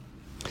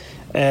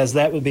 as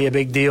that would be a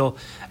big deal.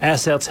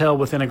 Assets held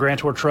within a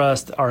grantor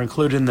trust are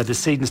included in the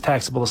decedent's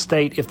taxable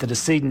estate if the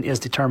decedent is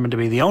determined to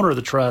be the owner of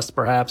the trust,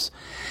 perhaps.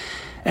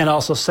 And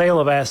also sale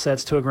of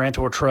assets to a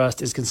grantor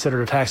trust is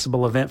considered a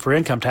taxable event for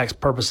income tax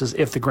purposes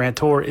if the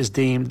grantor is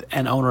deemed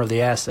an owner of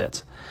the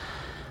assets.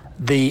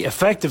 The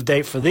effective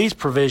date for these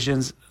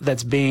provisions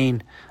that's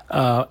being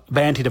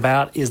bandied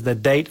about is the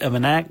date of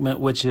enactment,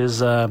 which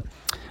is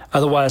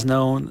otherwise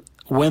known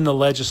when the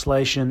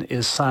legislation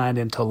is signed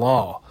into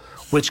law,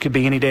 which could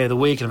be any day of the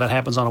week. And if that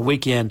happens on a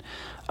weekend,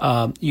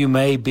 you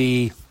may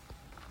be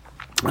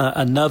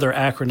another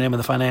acronym in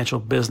the financial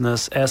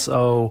business,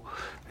 SO,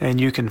 and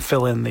you can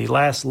fill in the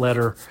last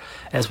letter,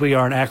 as we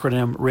are an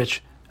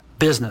acronym-rich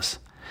business.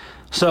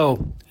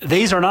 So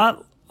these are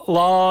not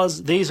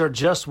laws. These are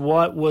just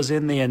what was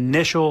in the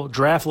initial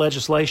draft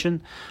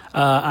legislation.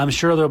 I'm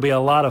sure there'll be a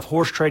lot of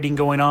horse trading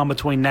going on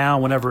between now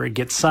and whenever it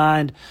gets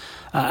signed.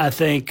 I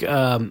think,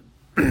 I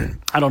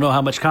don't know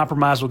how much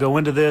compromise will go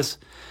into this,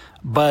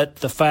 but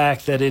the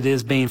fact that it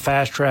is being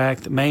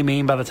fast-tracked may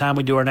mean by the time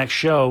we do our next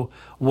show,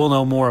 we'll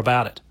know more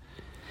about it.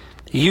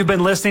 You've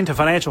been listening to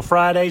Financial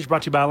Fridays,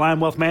 brought to you by Align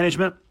Wealth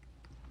Management,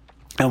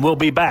 and we'll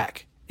be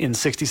back in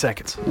 60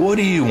 seconds. What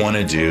do you want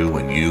to do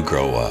when you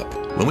grow up?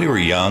 When we were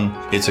young,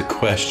 it's a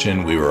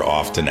question we were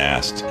often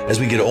asked.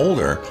 As we get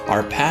older,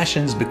 our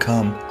passions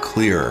become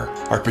clearer,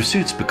 our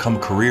pursuits become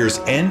careers,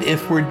 and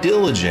if we're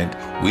diligent,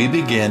 we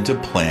begin to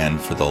plan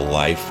for the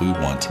life we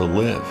want to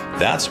live.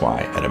 That's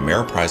why at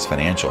Ameriprise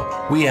Financial,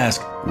 we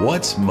ask,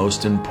 what's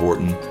most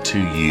important to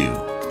you?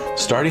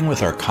 Starting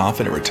with our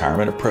Confident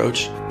Retirement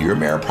approach, your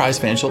Ameriprise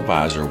Financial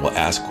Advisor will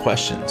ask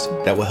questions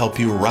that will help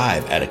you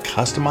arrive at a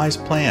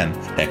customized plan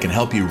that can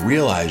help you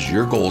realize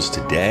your goals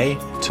today,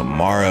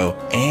 tomorrow,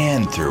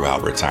 and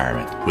throughout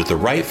retirement. With the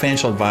right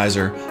financial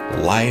advisor,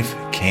 life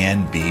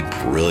can be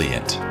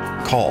brilliant.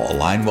 Call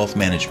Align Wealth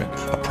Management,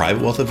 a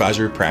private wealth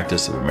advisory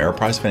practice of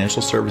Ameriprise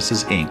Financial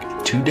Services,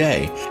 Inc.,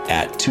 today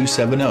at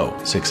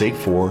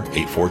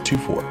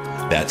 270-684-8424.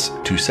 That's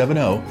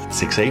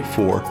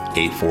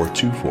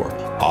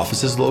 270-684-8424.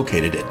 Office is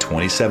located at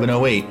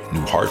 2708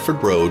 New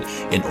Hartford Road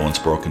in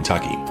Owensboro,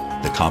 Kentucky.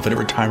 The Confident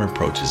Retirement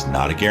approach is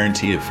not a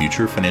guarantee of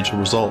future financial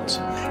results.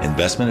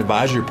 Investment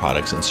advisory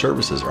products and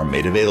services are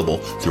made available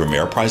through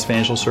Ameriprise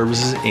Financial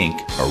Services, Inc.,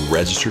 a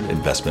registered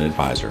investment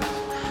advisor.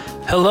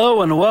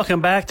 Hello and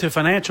welcome back to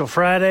Financial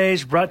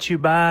Fridays, brought to you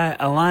by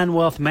Align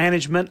Wealth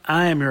Management.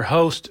 I am your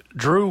host,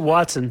 Drew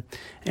Watson,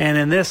 and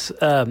in this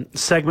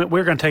segment,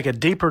 we're going to take a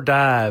deeper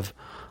dive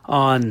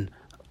on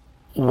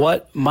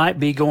what might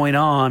be going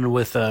on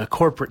with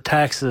corporate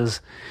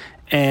taxes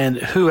and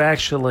who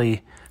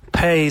actually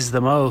pays the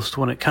most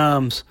when it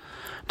comes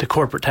to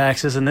corporate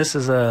taxes. And this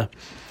is a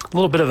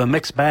little bit of a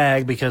mixed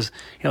bag because,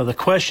 the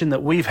question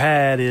that we've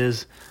had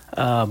is,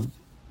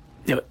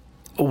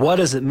 what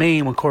does it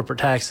mean when corporate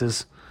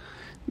taxes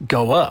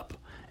go up?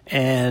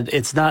 And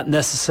it's not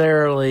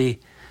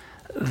necessarily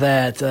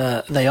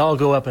that they all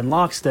go up in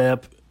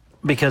lockstep,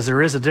 because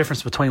there is a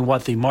difference between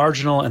what the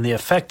marginal and the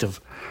effective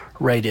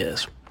rate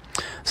is.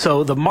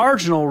 So the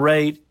marginal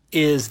rate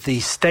is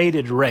the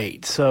stated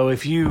rate. So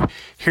if you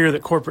hear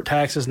that corporate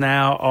taxes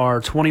now are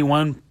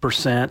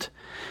 21%,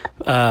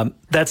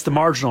 that's the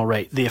marginal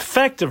rate. The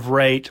effective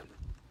rate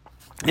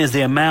is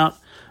the amount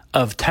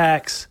of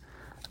tax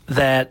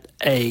that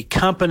a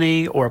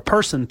company or a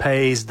person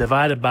pays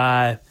divided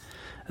by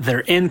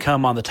their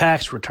income on the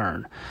tax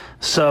return.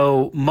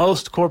 So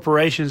most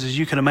corporations, as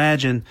you can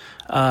imagine,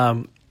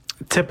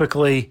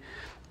 typically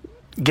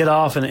get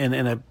off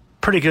in a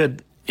pretty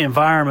good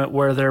environment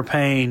where they're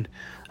paying,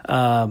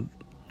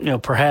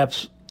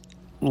 perhaps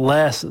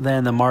less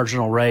than the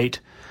marginal rate,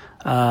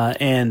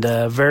 and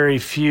very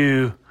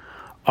few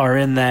are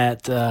in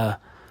that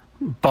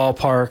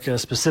ballpark.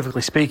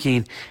 Specifically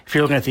speaking, if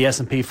you're looking at the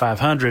S&P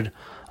 500,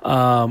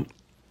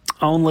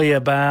 only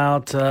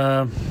about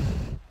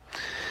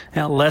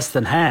less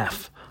than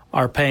half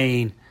are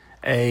paying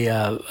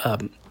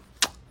an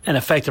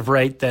effective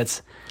rate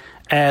that's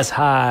as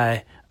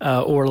high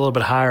or a little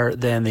bit higher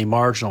than the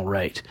marginal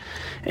rate.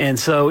 And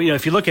so,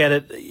 if you look at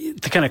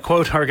it, to kind of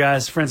quote our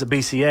guys, friends at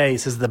BCA, it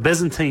says the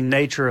Byzantine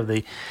nature of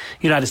the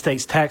United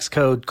States tax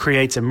code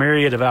creates a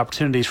myriad of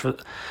opportunities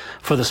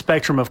for the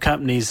spectrum of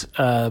companies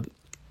that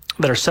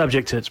are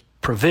subject to its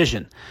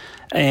provision.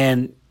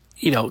 And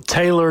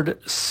tailored,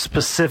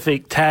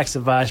 specific tax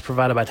advice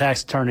provided by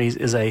tax attorneys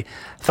is a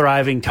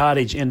thriving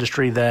cottage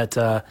industry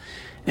that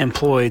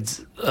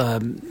employs,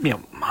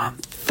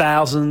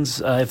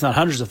 thousands, if not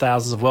hundreds of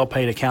thousands of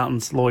well-paid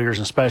accountants, lawyers,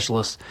 and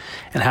specialists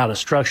in how to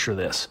structure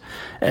this.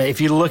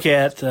 If you look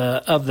at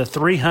of the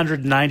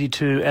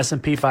 392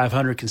 S&P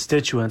 500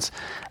 constituents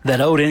that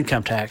owed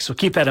income tax, so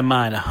keep that in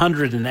mind,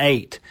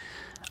 108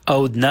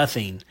 owed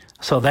nothing.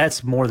 So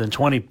that's more than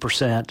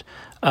 20%.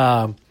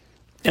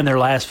 In their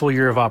last full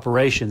year of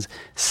operations,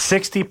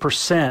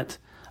 60%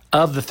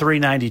 of the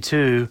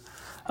 392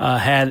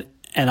 had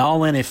an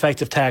all-in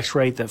effective tax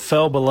rate that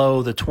fell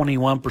below the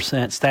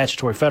 21%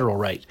 statutory federal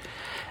rate.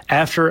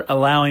 After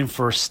allowing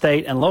for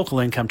state and local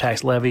income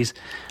tax levies,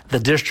 the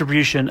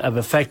distribution of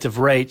effective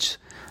rates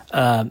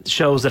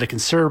shows that a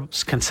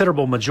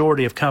considerable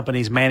majority of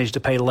companies manage to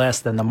pay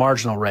less than the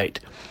marginal rate.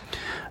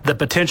 The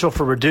potential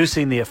for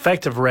reducing the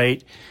effective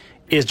rate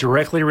is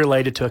directly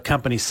related to a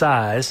company's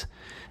size,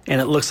 and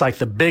it looks like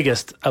the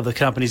biggest of the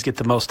companies get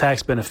the most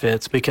tax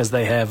benefits because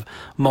they have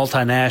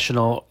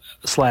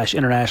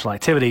multinational/international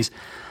activities.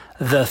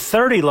 The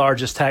 30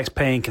 largest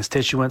tax-paying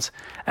constituents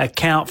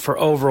account for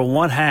over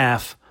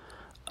one-half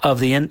of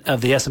the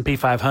S&P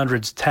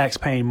 500's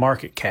tax-paying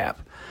market cap.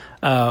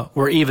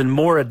 We're even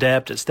more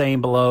adept at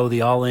staying below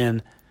the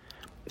all-in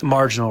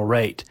marginal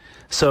rate.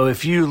 So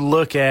if you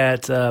look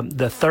at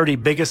the 30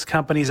 biggest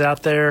companies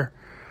out there,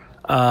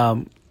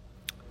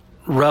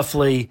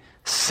 roughly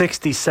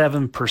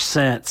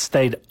 67%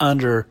 stayed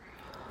under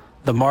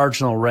the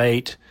marginal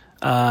rate,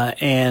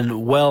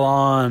 and well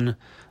on,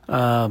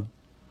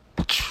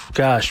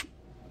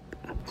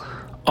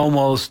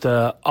 almost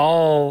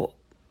all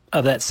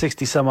of that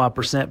 60-some-odd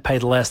percent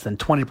paid less than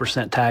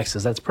 20%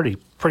 taxes. That's pretty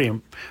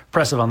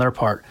impressive on their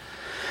part.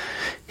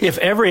 If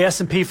every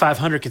S&P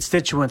 500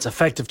 constituent's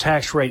effective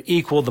tax rate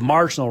equaled the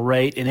marginal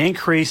rate, an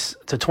increase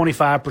to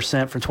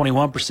 25% from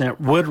 21%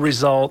 would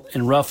result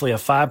in roughly a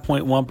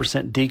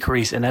 5.1%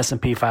 decrease in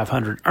S&P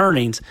 500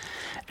 earnings,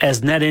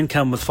 as net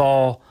income would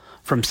fall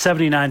from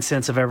 79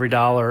 cents of every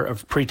dollar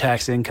of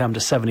pre-tax income to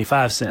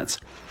 75 cents.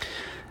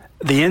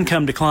 The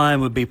income decline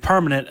would be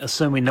permanent,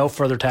 assuming no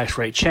further tax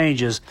rate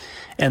changes,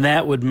 and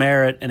that would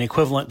merit an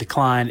equivalent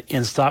decline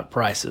in stock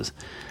prices.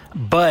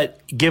 But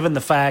given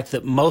the fact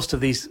that most of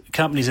these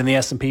companies in the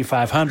S&P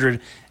 500,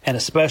 and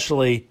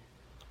especially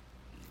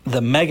the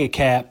mega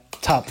cap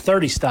top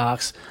 30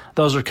 stocks,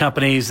 those are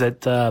companies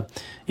that,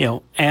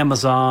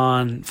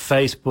 Amazon,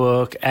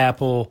 Facebook,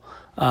 Apple,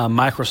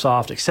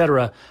 Microsoft,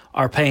 etc.,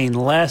 are paying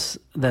less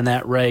than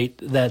that rate.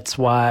 That's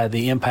why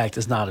the impact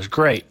is not as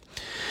great.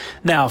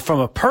 Now, from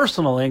a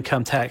personal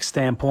income tax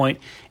standpoint,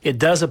 it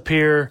does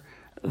appear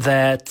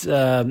that,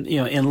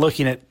 in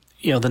looking at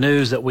the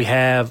news that we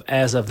have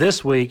as of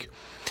this week,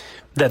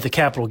 that the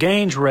capital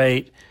gains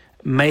rate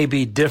may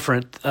be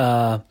different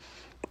than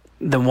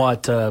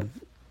what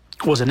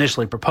was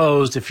initially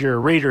proposed. If you're a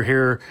reader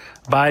here,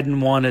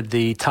 Biden wanted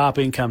the top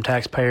income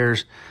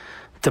taxpayers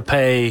to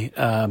pay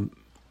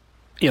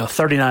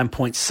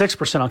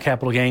 39.6% on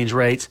capital gains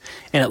rates,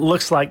 and it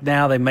looks like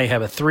now they may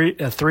have a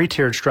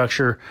three-tiered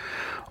structure,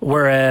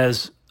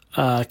 whereas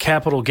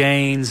capital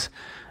gains,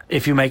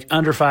 if you make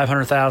under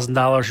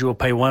 $500,000, you will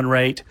pay one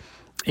rate.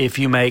 If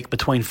you make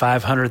between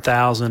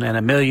 $500,000 and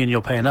 $1 million,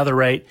 you'll pay another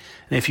rate.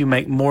 And if you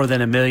make more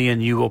than $1 million,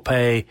 you will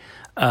pay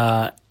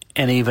an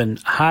even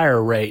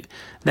higher rate.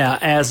 Now,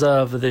 as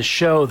of this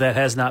show, that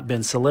has not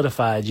been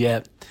solidified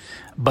yet.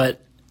 But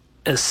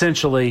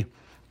essentially,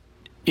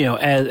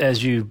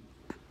 as you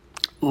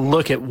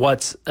look at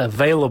what's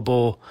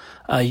available,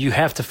 you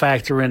have to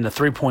factor in the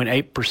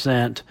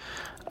 3.8%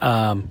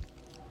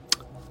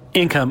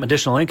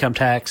 additional income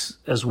tax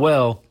as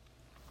well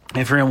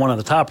if you're in one of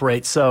the top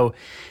rates. So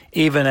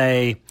even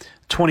a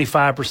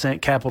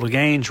 25% capital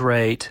gains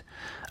rate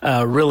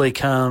really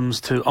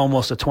comes to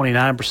almost a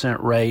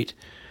 29% rate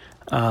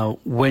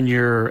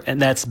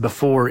and that's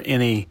before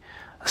any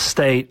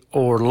state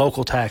or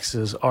local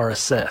taxes are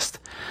assessed.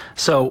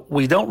 So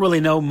we don't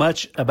really know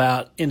much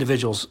about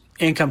individuals'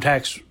 income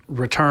tax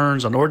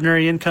returns on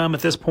ordinary income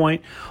at this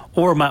point,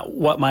 or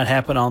what might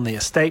happen on the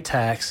estate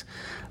tax.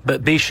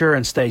 But be sure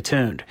and stay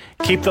tuned.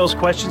 Keep those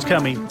questions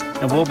coming,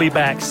 and we'll be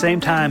back same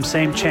time,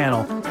 same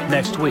channel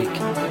next week.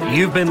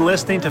 You've been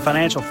listening to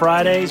Financial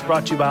Fridays,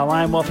 brought to you by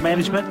Align Wealth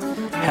Management.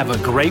 Have a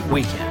great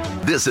weekend.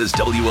 This is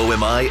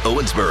WOMI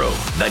Owensboro,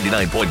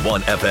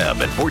 99.1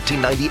 FM and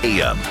 1490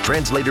 AM.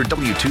 Translator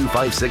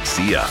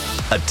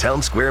W256CF, a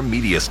Town Square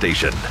media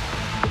station.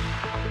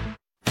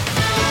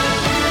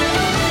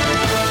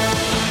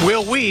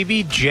 Will we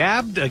be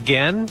jabbed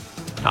again?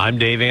 I'm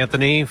Dave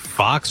Anthony,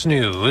 Fox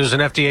News.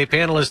 An FDA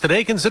panel is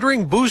today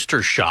considering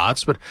booster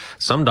shots, but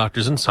some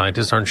doctors and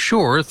scientists aren't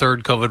sure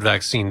third COVID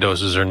vaccine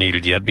doses are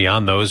needed yet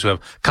beyond those who have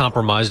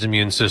compromised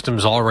immune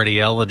systems already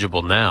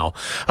eligible now.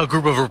 A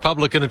group of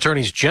Republican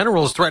attorneys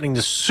general is threatening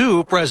to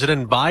sue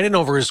President Biden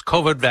over his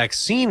COVID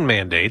vaccine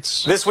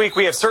mandates. This week,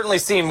 we have certainly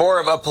seen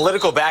more of a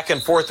political back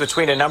and forth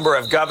between a number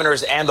of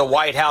governors and the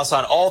White House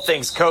on all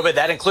things COVID.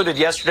 That included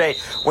yesterday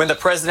when the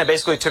president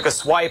basically took a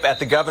swipe at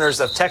the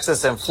governors of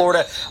Texas and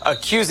Florida,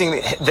 accusing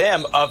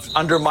them of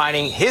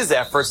undermining his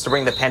efforts to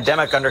bring the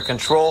pandemic under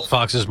control.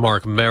 Fox's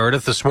Mark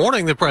Meredith. This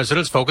morning, the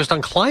president's focused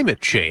on climate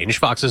change.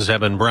 Fox's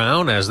Evan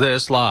Brown has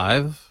this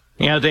live.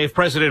 Yeah, Dave,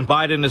 President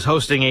Biden is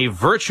hosting a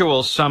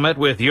virtual summit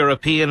with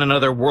European and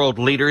other world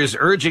leaders,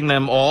 urging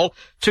them all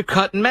to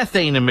cut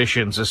methane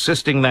emissions,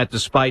 insisting that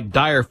despite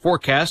dire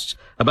forecasts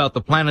about the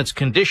planet's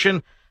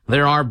condition,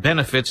 there are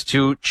benefits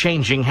to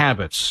changing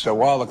habits. So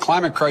while the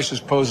climate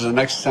crisis poses an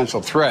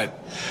existential threat,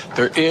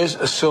 there is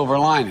a silver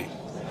lining.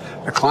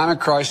 The climate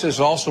crisis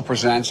also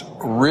presents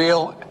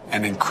real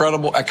and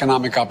incredible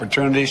economic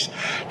opportunities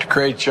to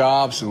create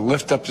jobs and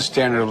lift up the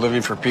standard of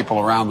living for people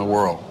around the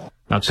world.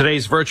 Now,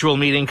 today's virtual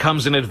meeting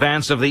comes in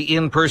advance of the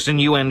in-person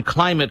UN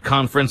climate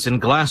conference in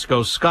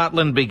Glasgow,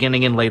 Scotland,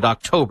 beginning in late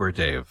October,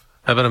 Dave.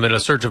 Having amid a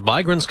surge of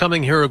migrants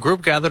coming here, a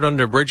group gathered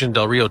under a bridge in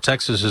Del Rio,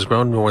 Texas, has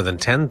grown to more than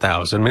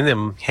 10,000, many of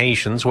them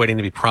Haitians waiting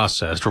to be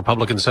processed.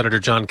 Republican Senator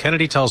John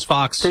Kennedy tells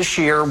Fox this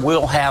year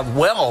we'll have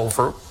well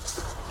over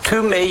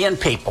 2 million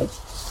people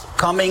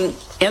coming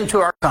into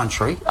our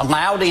country,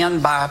 allowed in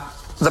by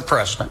the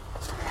president,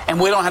 and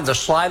we don't have the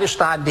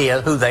slightest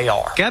idea who they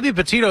are. Gabby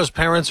Petito's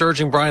parents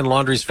urging Brian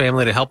Laundrie's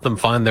family to help them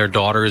find their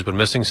daughter who's been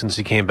missing since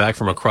he came back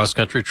from a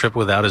cross-country trip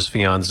without his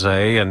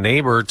fiancée. A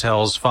neighbor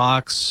tells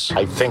Fox,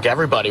 I think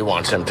everybody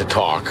wants him to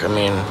talk. I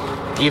mean,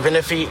 even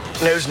if he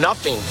knows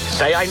nothing,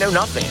 say I know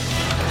nothing.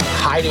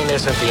 Hiding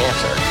isn't the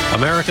answer.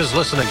 America's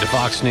listening to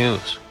Fox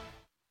News.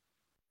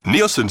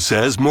 Nielsen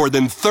says more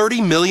than 30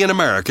 million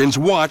Americans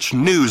watch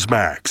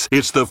Newsmax.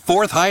 It's the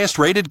fourth highest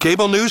rated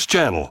cable news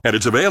channel, and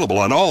it's available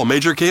on all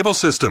major cable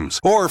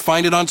systems. Or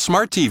find it on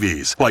smart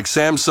TVs like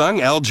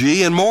Samsung,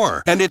 LG, and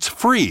more. And it's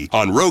free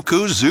on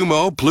Roku,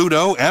 Xumo,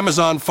 Pluto,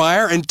 Amazon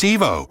Fire, and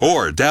TiVo.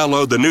 Or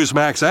download the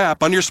Newsmax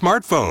app on your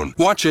smartphone.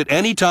 Watch it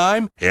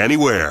anytime,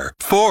 anywhere.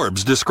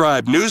 Forbes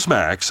described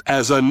Newsmax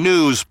as a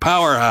news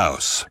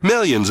powerhouse.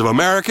 Millions of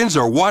Americans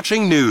are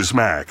watching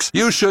Newsmax.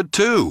 You should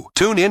too.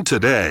 Tune in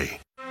today.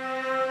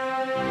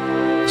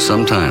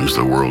 Sometimes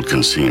the world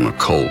can seem a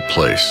cold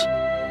place,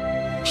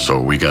 so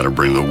we gotta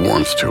bring the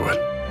warmth to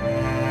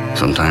it.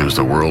 Sometimes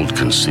the world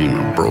can seem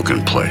a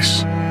broken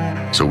place,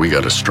 so we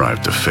gotta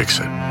strive to fix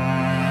it.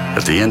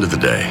 At the end of the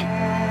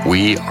day,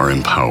 we are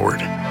empowered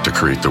to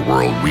create the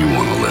world we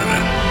want to live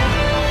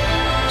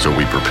in. So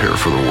we prepare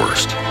for the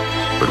worst,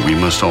 but we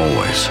must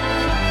always,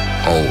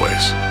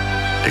 always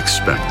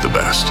expect the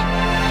best.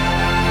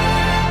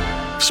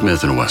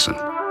 Smith & Wesson,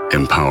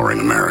 empowering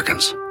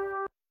Americans.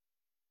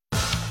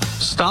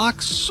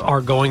 Stocks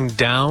are going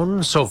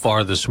down so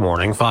far this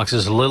morning.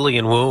 Fox's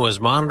Lillian Wu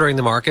is monitoring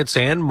the markets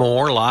and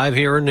more live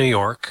here in New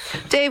York.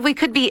 Dave, we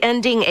could be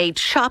ending a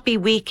choppy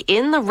week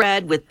in the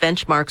red with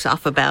benchmarks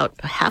off about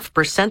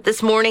 0.5%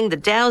 this morning. The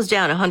Dow's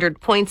down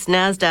 100 points,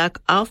 NASDAQ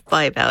off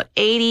by about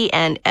 80,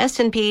 and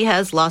S&P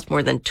has lost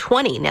more than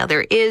 20. Now,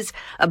 there is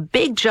a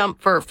big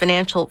jump for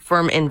financial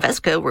firm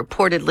Invesco,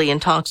 reportedly in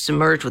talks to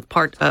merge with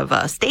part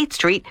of State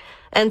Street,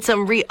 and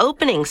some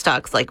reopening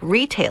stocks like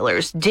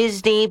retailers,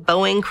 Disney,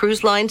 Boeing,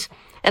 cruise lines,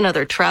 and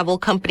other travel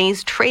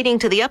companies trading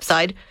to the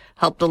upside,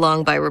 helped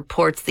along by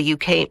reports the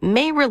UK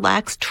may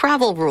relax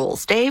travel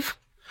rules. Dave?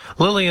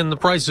 Lillian, the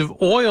price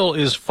of oil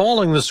is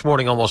falling this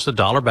morning almost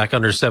 $1, back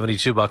under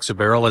 $72 a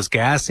barrel as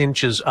gas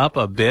inches up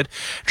a bit.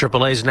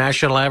 AAA's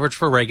national average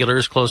for regular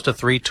is close to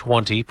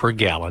 $3.20 per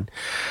gallon.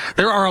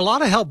 There are a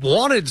lot of help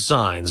wanted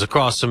signs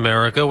across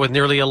America with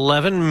nearly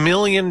 11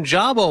 million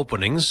job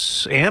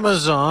openings.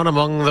 Amazon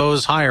among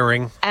those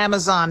hiring.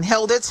 Amazon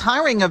held its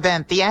hiring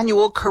event, the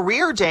annual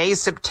Career Day,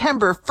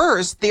 September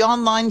 1st. The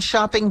online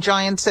shopping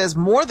giant says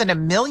more than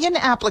 1 million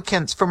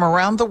applicants from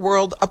around the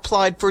world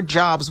applied for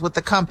jobs with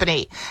the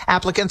company.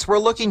 Applicants were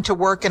looking to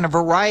work in a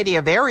variety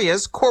of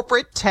areas,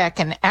 corporate, tech,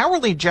 and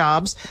hourly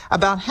jobs.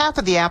 About half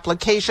of the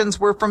applications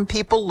were from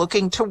people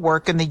looking to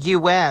work in the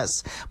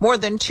U.S. More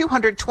than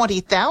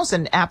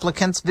 220,000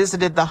 applicants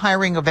visited the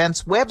hiring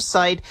event's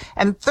website,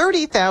 and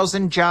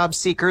 30,000 job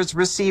seekers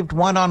received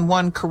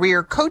one-on-one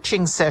career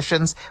coaching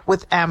sessions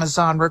with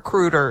Amazon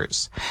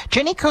recruiters.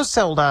 Jenny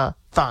Coselda,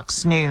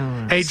 Fox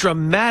News. A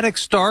dramatic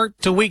start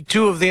to week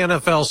 2 of the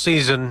NFL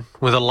season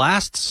with a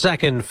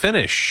last-second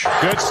finish.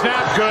 Good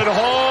snap, good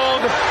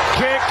hold.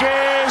 Kick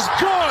is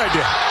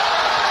good.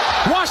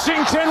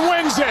 Washington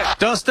wins it.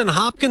 Dustin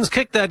Hopkins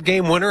kicked that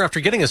game winner after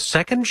getting a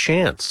second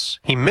chance.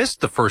 He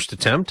missed the first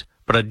attempt,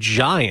 but a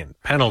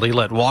giant penalty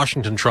let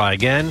Washington try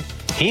again.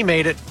 He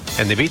made it,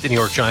 and they beat the New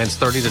York Giants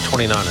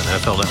 30-29 on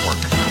NFL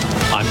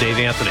Network. I'm Dave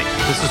Anthony.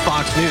 This is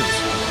Fox News.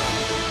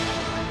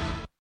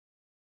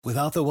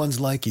 Without the ones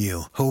like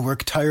you, who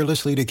work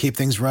tirelessly to keep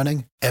things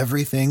running,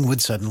 everything would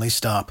suddenly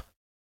stop.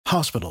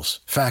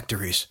 Hospitals,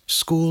 factories,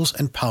 schools,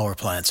 and power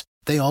plants,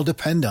 they all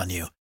depend on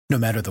you. No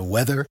matter the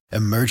weather,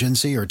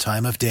 emergency, or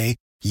time of day,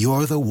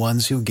 you're the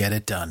ones who get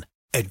it done.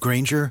 At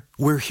Grainger,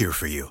 we're here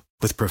for you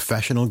with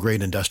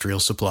professional-grade industrial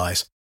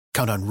supplies.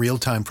 Count on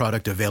real-time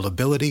product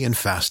availability and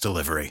fast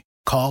delivery.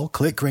 Call,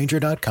 click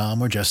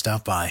Grainger.com, or just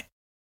stop by.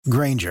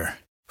 Grainger,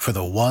 for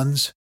the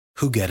ones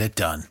who get it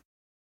done.